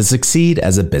tools to succeed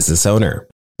as a business owner.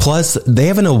 Plus, they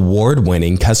have an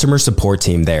award-winning customer support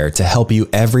team there to help you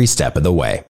every step of the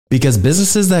way. Because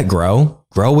businesses that grow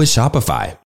with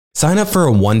Shopify. Sign up for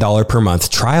a $1 per month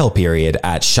trial period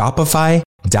at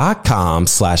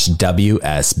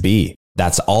shopify.com/WSB.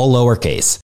 That's all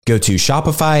lowercase. Go to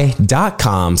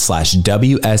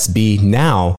shopify.com/WSB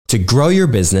now to grow your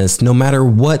business no matter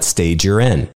what stage you're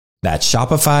in. That's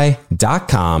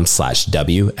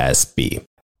shopify.com/WSB.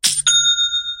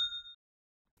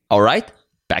 All right.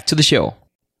 Back to the show.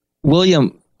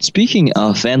 William, speaking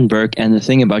of Van Berg and the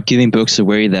thing about giving books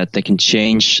away that they can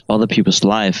change other people's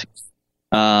life,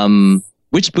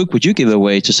 which book would you give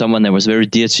away to someone that was very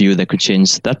dear to you that could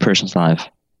change that person's life?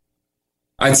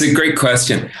 It's a great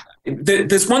question.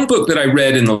 There's one book that I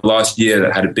read in the last year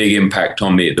that had a big impact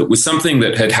on me. That was something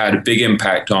that had a big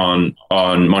impact on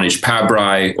Monish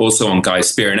Pabrai, also on Guy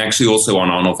Spier, and actually also on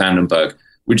Arnold van den Berg,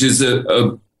 which is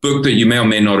a book that you may or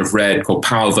may not have read called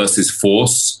Power versus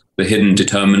Force, The Hidden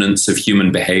Determinants of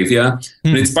Human Behavior.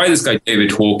 And it's by this guy,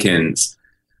 David Hawkins.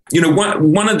 You know,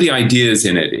 one of the ideas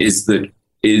in it is that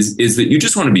you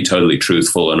just want to be totally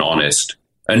truthful and honest.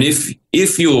 And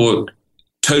if you're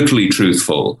totally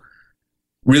truthful,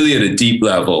 really at a deep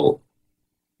level,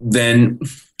 then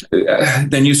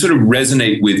you sort of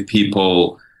resonate with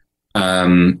people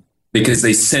because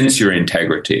they sense your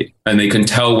integrity and they can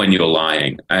tell when you're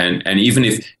lying. And even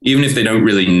if they don't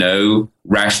really know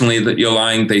rationally that you're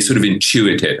lying, they sort of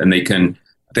intuit it and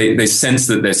they sense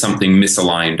that there's something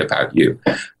misaligned about you.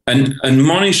 And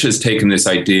Monish has taken this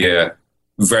idea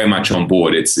very much on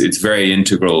board. It's very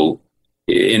integral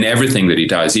in everything that he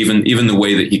does, even the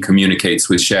way that he communicates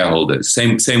with shareholders.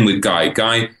 Same with Guy.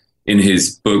 Guy, in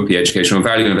his book, The Educational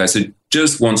Value Investor,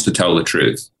 just wants to tell the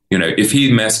truth. You know, if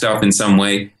he messed up in some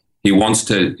way, he wants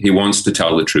to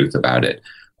tell the truth about it.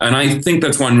 And I think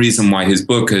that's one reason why his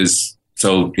book has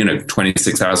sold,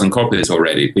 26,000 copies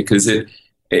already, because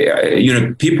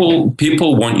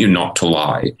people want you not to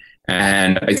lie.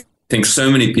 And I think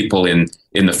so many people in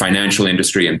the financial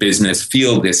industry and business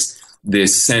feel this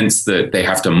sense that they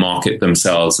have to market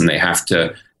themselves and they have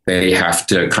to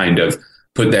kind of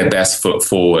put their best foot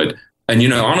forward. And,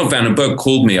 Arnold van den Berg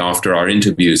called me after our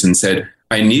interviews and said,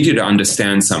 I need you to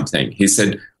understand something. He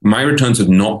said, my returns have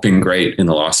not been great in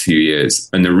the last few years.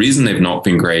 And the reason they've not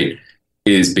been great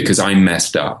is because I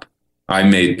messed up. I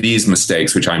made these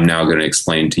mistakes, which I'm now going to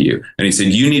explain to you. And he said,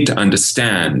 you need to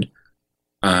understand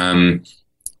that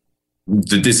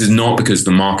this is not because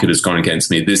the market has gone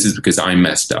against me. This is because I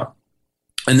messed up.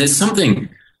 And there's something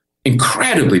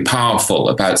incredibly powerful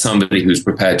about somebody who's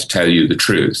prepared to tell you the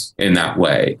truth in that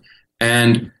way.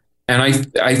 And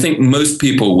I think most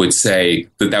people would say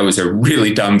that was a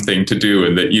really dumb thing to do,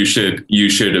 and that you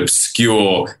should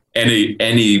obscure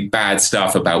any bad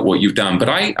stuff about what you've done. But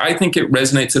I think it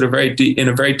resonates in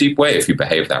a very deep way if you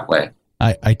behave that way.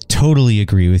 I totally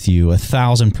agree with you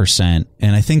 1,000%.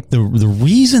 And I think the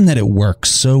reason that it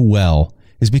works so well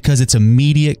is because it's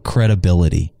immediate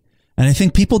credibility. And I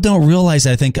think people don't realize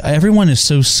that. I think everyone is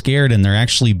so scared, and they're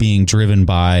actually being driven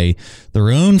by their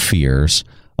own fears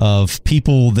of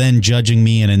people then judging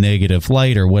me in a negative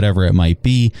light or whatever it might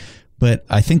be. But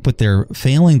I think what they're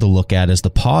failing to look at is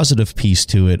the positive piece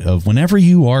to it of whenever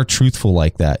you are truthful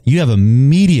like that, you have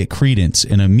immediate credence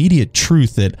and immediate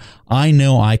truth that I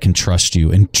know I can trust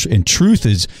you. And truth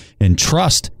is, and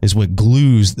trust is what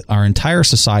glues our entire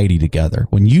society together.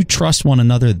 When you trust one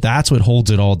another, that's what holds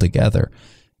it all together.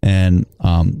 And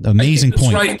amazing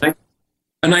point. Right.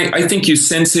 And I think you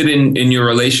sense it in your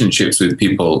relationships with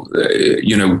people.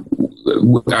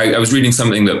 I was reading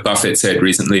something that Buffett said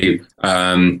recently.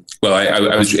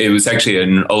 It was actually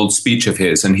an old speech of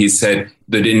his, and he said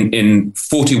that in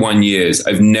 41 years,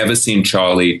 I've never seen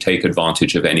Charlie take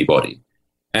advantage of anybody.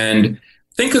 And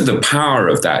think of the power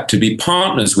of that, to be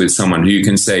partners with someone who you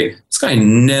can say, this guy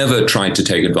never tried to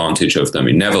take advantage of them.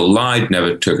 He never lied,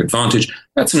 never took advantage.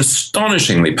 That's an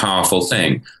astonishingly powerful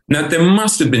thing. Now, there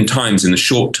must have been times in the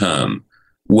short term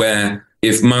where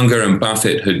if Munger and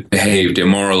Buffett had behaved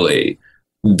immorally,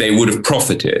 they would have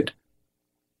profited.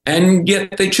 And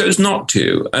yet they chose not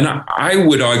to. And I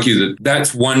would argue that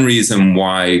that's one reason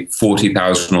why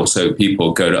 40,000 or so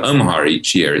people go to Omaha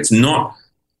each year. It's not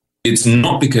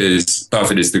because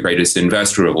Buffett is the greatest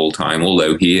investor of all time,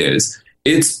 although he is.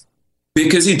 It's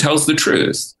because he tells the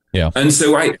truth. Yeah. And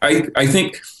so I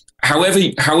think however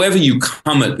you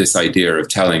come at this idea of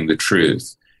telling the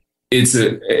truth, it's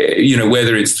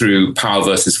whether it's through Power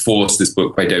versus Force, this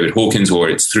book by David Hawkins, or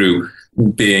it's through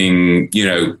being,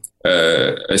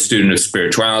 a student of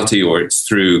spirituality, or it's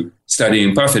through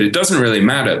studying Buffett, it doesn't really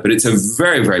matter, but it's a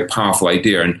very, very powerful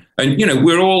idea. And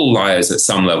we're all liars at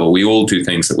some level. We all do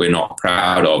things that we're not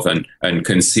proud of and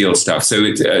conceal stuff. So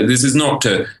this is not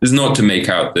to make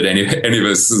out that any of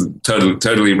us is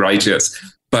totally righteous.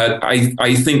 But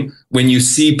I think when you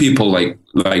see people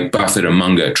like Buffett and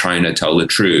Munger trying to tell the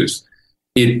truth,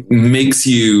 it makes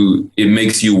you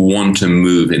want to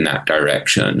move in that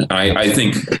direction. I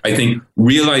think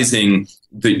realizing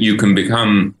that you can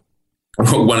become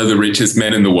one of the richest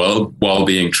men in the world while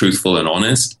being truthful and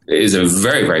honest is a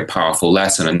very, very powerful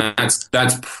lesson. And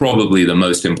that's probably the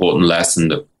most important lesson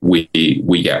that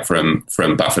we get from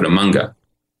Buffett and Munger.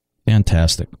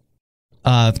 Fantastic.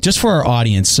 Just for our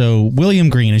audience, so William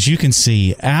Green, as you can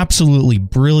see, absolutely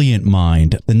brilliant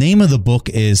mind. The name of the book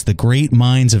is The Great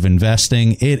Minds of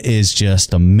Investing. It is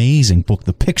just amazing book.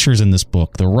 The pictures in this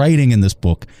book, the writing in this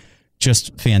book,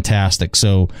 just fantastic.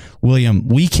 So, William,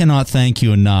 we cannot thank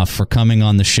you enough for coming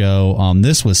on the show.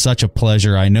 This was such a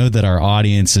pleasure. I know that our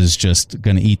audience is just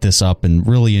going to eat this up and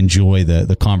really enjoy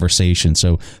the conversation.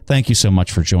 So thank you so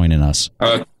much for joining us.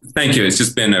 Thank you. It's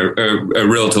just been a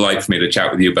real delight for me to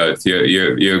chat with you both.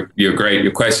 You're great.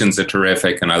 Your questions are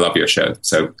terrific, and I love your show.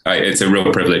 So it's a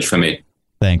real privilege for me.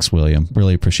 Thanks, William.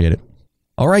 Really appreciate it.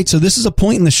 All right, so this is a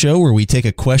point in the show where we take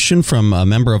a question from a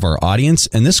member of our audience,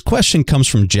 and this question comes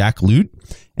from Jack Lute,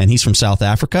 and he's from South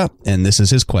Africa, and this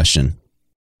is his question.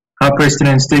 Hi, Preston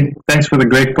and Stig. Thanks for the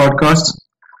great podcast.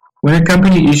 When a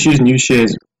company issues new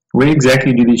shares, where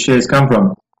exactly do these shares come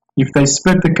from? If they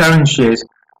split the current shares,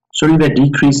 surely that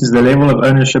decreases the level of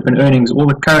ownership and earnings all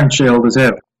the current shareholders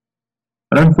have.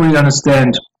 I don't fully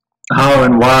understand how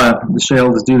and why the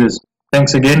shareholders do this.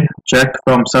 Thanks again, Jack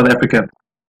from South Africa.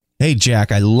 Hey,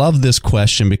 Jack, I love this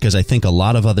question because I think a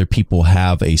lot of other people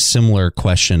have a similar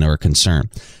question or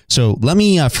concern. So let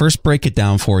me first break it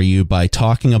down for you by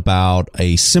talking about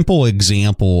a simple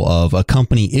example of a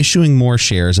company issuing more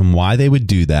shares and why they would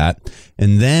do that.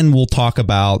 And then we'll talk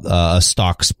about a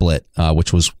stock split,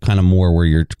 which was kind of more where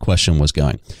your question was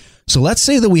going. So let's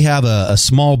say that we have a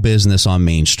small business on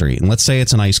Main Street, and let's say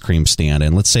it's an ice cream stand,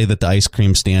 and let's say that the ice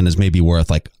cream stand is maybe worth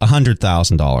like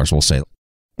 $100,000, we'll say.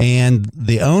 And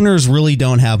the owners really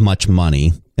don't have much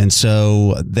money, and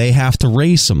so they have to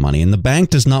raise some money, and the bank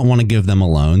does not want to give them a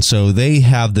loan. So they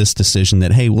have this decision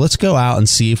that, hey, let's go out and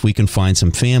see if we can find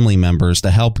some family members to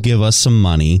help give us some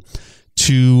money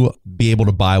to be able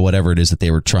to buy whatever it is that they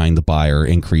were trying to buy or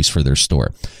increase for their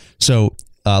store. So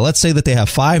let's say that they have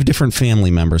 5 different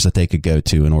family members that they could go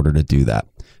to in order to do that.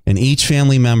 And each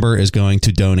family member is going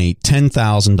to donate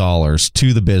 $10,000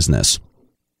 to the business.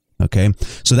 Okay,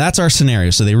 so that's our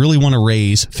scenario. So they really want to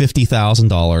raise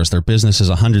 $50,000. Their business is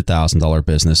a $100,000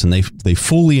 business, and they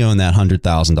fully own that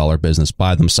 $100,000 business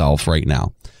by themselves right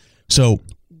now. So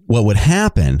what would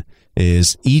happen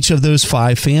is each of those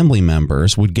 5 family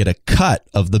members would get a cut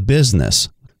of the business.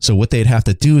 So what they'd have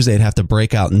to do is they'd have to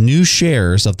break out new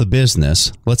shares of the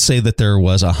business. Let's say that there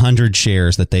was 100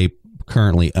 shares that they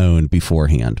currently owned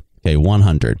beforehand. Okay,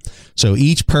 100. So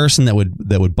each person that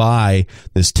would buy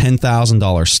this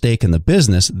 $10,000 stake in the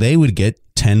business, they would get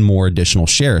 10 more additional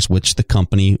shares, which the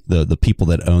company, the people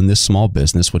that own this small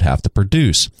business would have to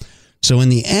produce. So in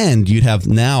the end, you'd have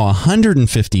now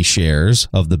 150 shares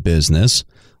of the business.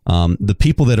 The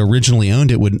people that originally owned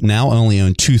it would now only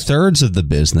own 2/3 of the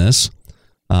business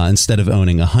instead of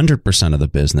owning 100% of the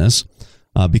business.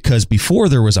 Because before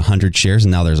there was 100 shares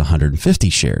and now there's 150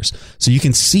 shares. So you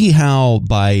can see how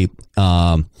by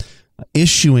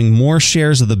issuing more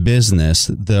shares of the business,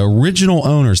 the original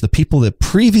owners, the people that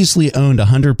previously owned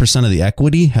 100% of the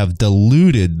equity, have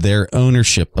diluted their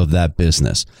ownership of that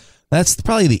business. That's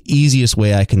probably the easiest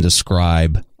way I can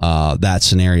describe that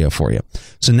scenario for you.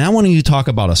 So now when you talk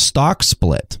about a stock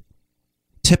split,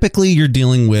 typically you're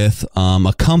dealing with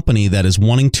a company that is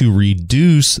wanting to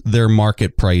reduce their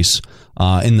market price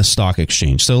in the stock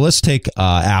exchange. So let's take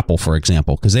Apple, for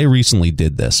example, because they recently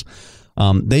did this.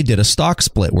 They did a stock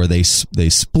split where they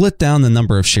split down the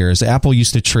number of shares. Apple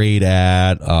used to trade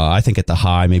at, I think at the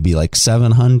high, maybe like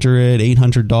 $700,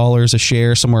 $800 a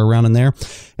share, somewhere around in there.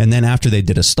 And then after they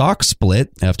did a stock split,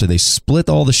 after they split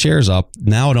all the shares up,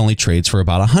 now it only trades for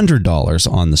about $100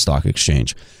 on the stock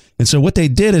exchange. And so what they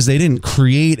did is they didn't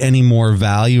create any more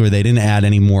value, or they didn't add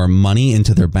any more money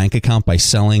into their bank account by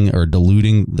selling or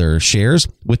diluting their shares.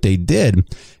 What they did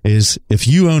is if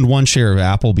you owned 1 share of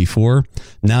Apple before,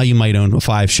 now you might own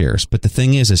 5 shares. But the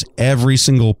thing is every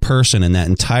single person in that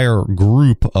entire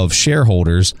group of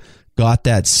shareholders got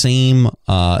that same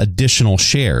additional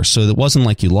share. So it wasn't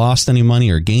like you lost any money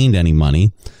or gained any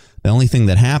money. The only thing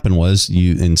that happened was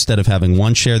you, instead of having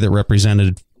 1 share that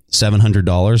represented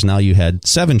 $700, now you had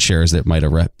 7 shares that might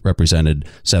have represented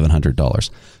 $700.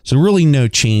 So really no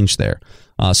change there.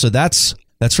 So that's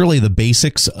really the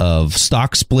basics of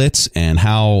stock splits and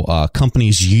how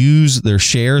companies use their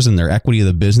shares and their equity of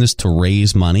the business to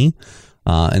raise money.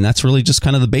 And that's really just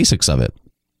kind of the basics of it.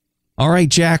 All right,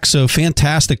 Jack. So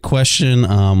fantastic question.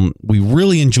 We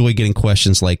really enjoy getting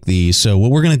questions like these. So what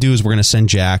we're going to do is we're going to send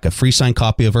Jack a free signed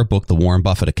copy of our book, The Warren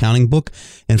Buffett Accounting Book.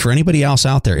 And for anybody else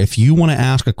out there, if you want to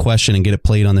ask a question and get it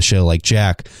played on the show like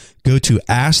Jack, go to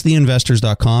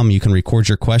asktheinvestors.com. You can record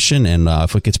your question, and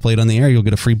if it gets played on the air, you'll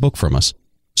get a free book from us.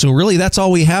 So really, that's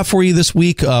all we have for you this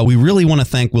week. We really want to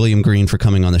thank William Green for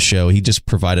coming on the show. He just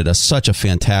provided us such a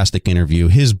fantastic interview.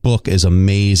 His book is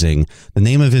amazing. The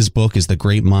name of his book is The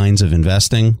Great Minds of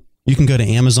Investing. You can go to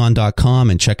Amazon.com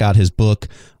and check out his book.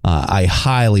 I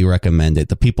highly recommend it.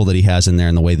 The people that he has in there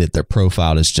and the way that they're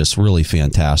profiled is just really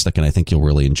fantastic, and I think you'll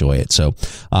really enjoy it. So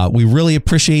we really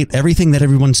appreciate everything that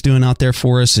everyone's doing out there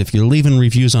for us. If you're leaving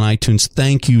reviews on iTunes,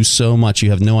 thank you so much. You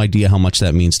have no idea how much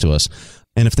that means to us.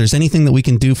 And if there's anything that we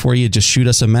can do for you, just shoot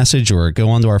us a message or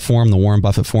go onto our forum,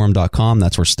 thewarrenbuffettforum.com.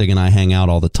 That's where Stig and I hang out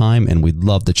all the time, and we'd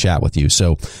love to chat with you.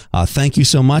 So thank you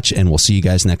so much, and we'll see you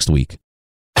guys next week.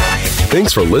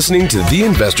 Thanks for listening to The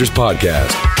Investors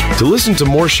Podcast. To listen to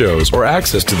more shows or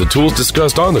access to the tools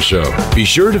discussed on the show, be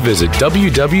sure to visit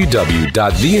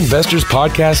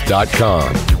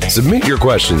www.theinvestorspodcast.com. Submit your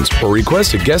questions or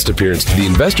request a guest appearance to The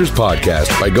Investors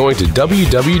Podcast by going to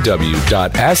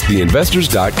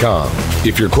www.asktheinvestors.com.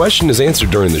 If your question is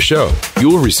answered during the show, you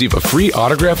will receive a free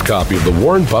autographed copy of the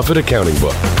Warren Buffett Accounting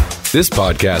Book. This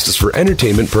podcast is for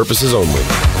entertainment purposes only.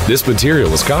 This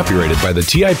material is copyrighted by the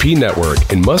TIP Network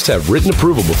and must have written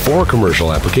approval before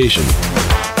commercial application.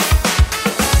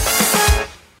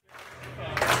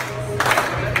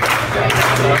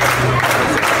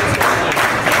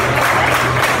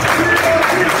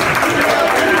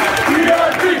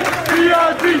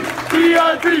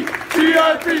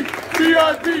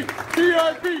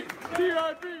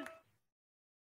 TIP.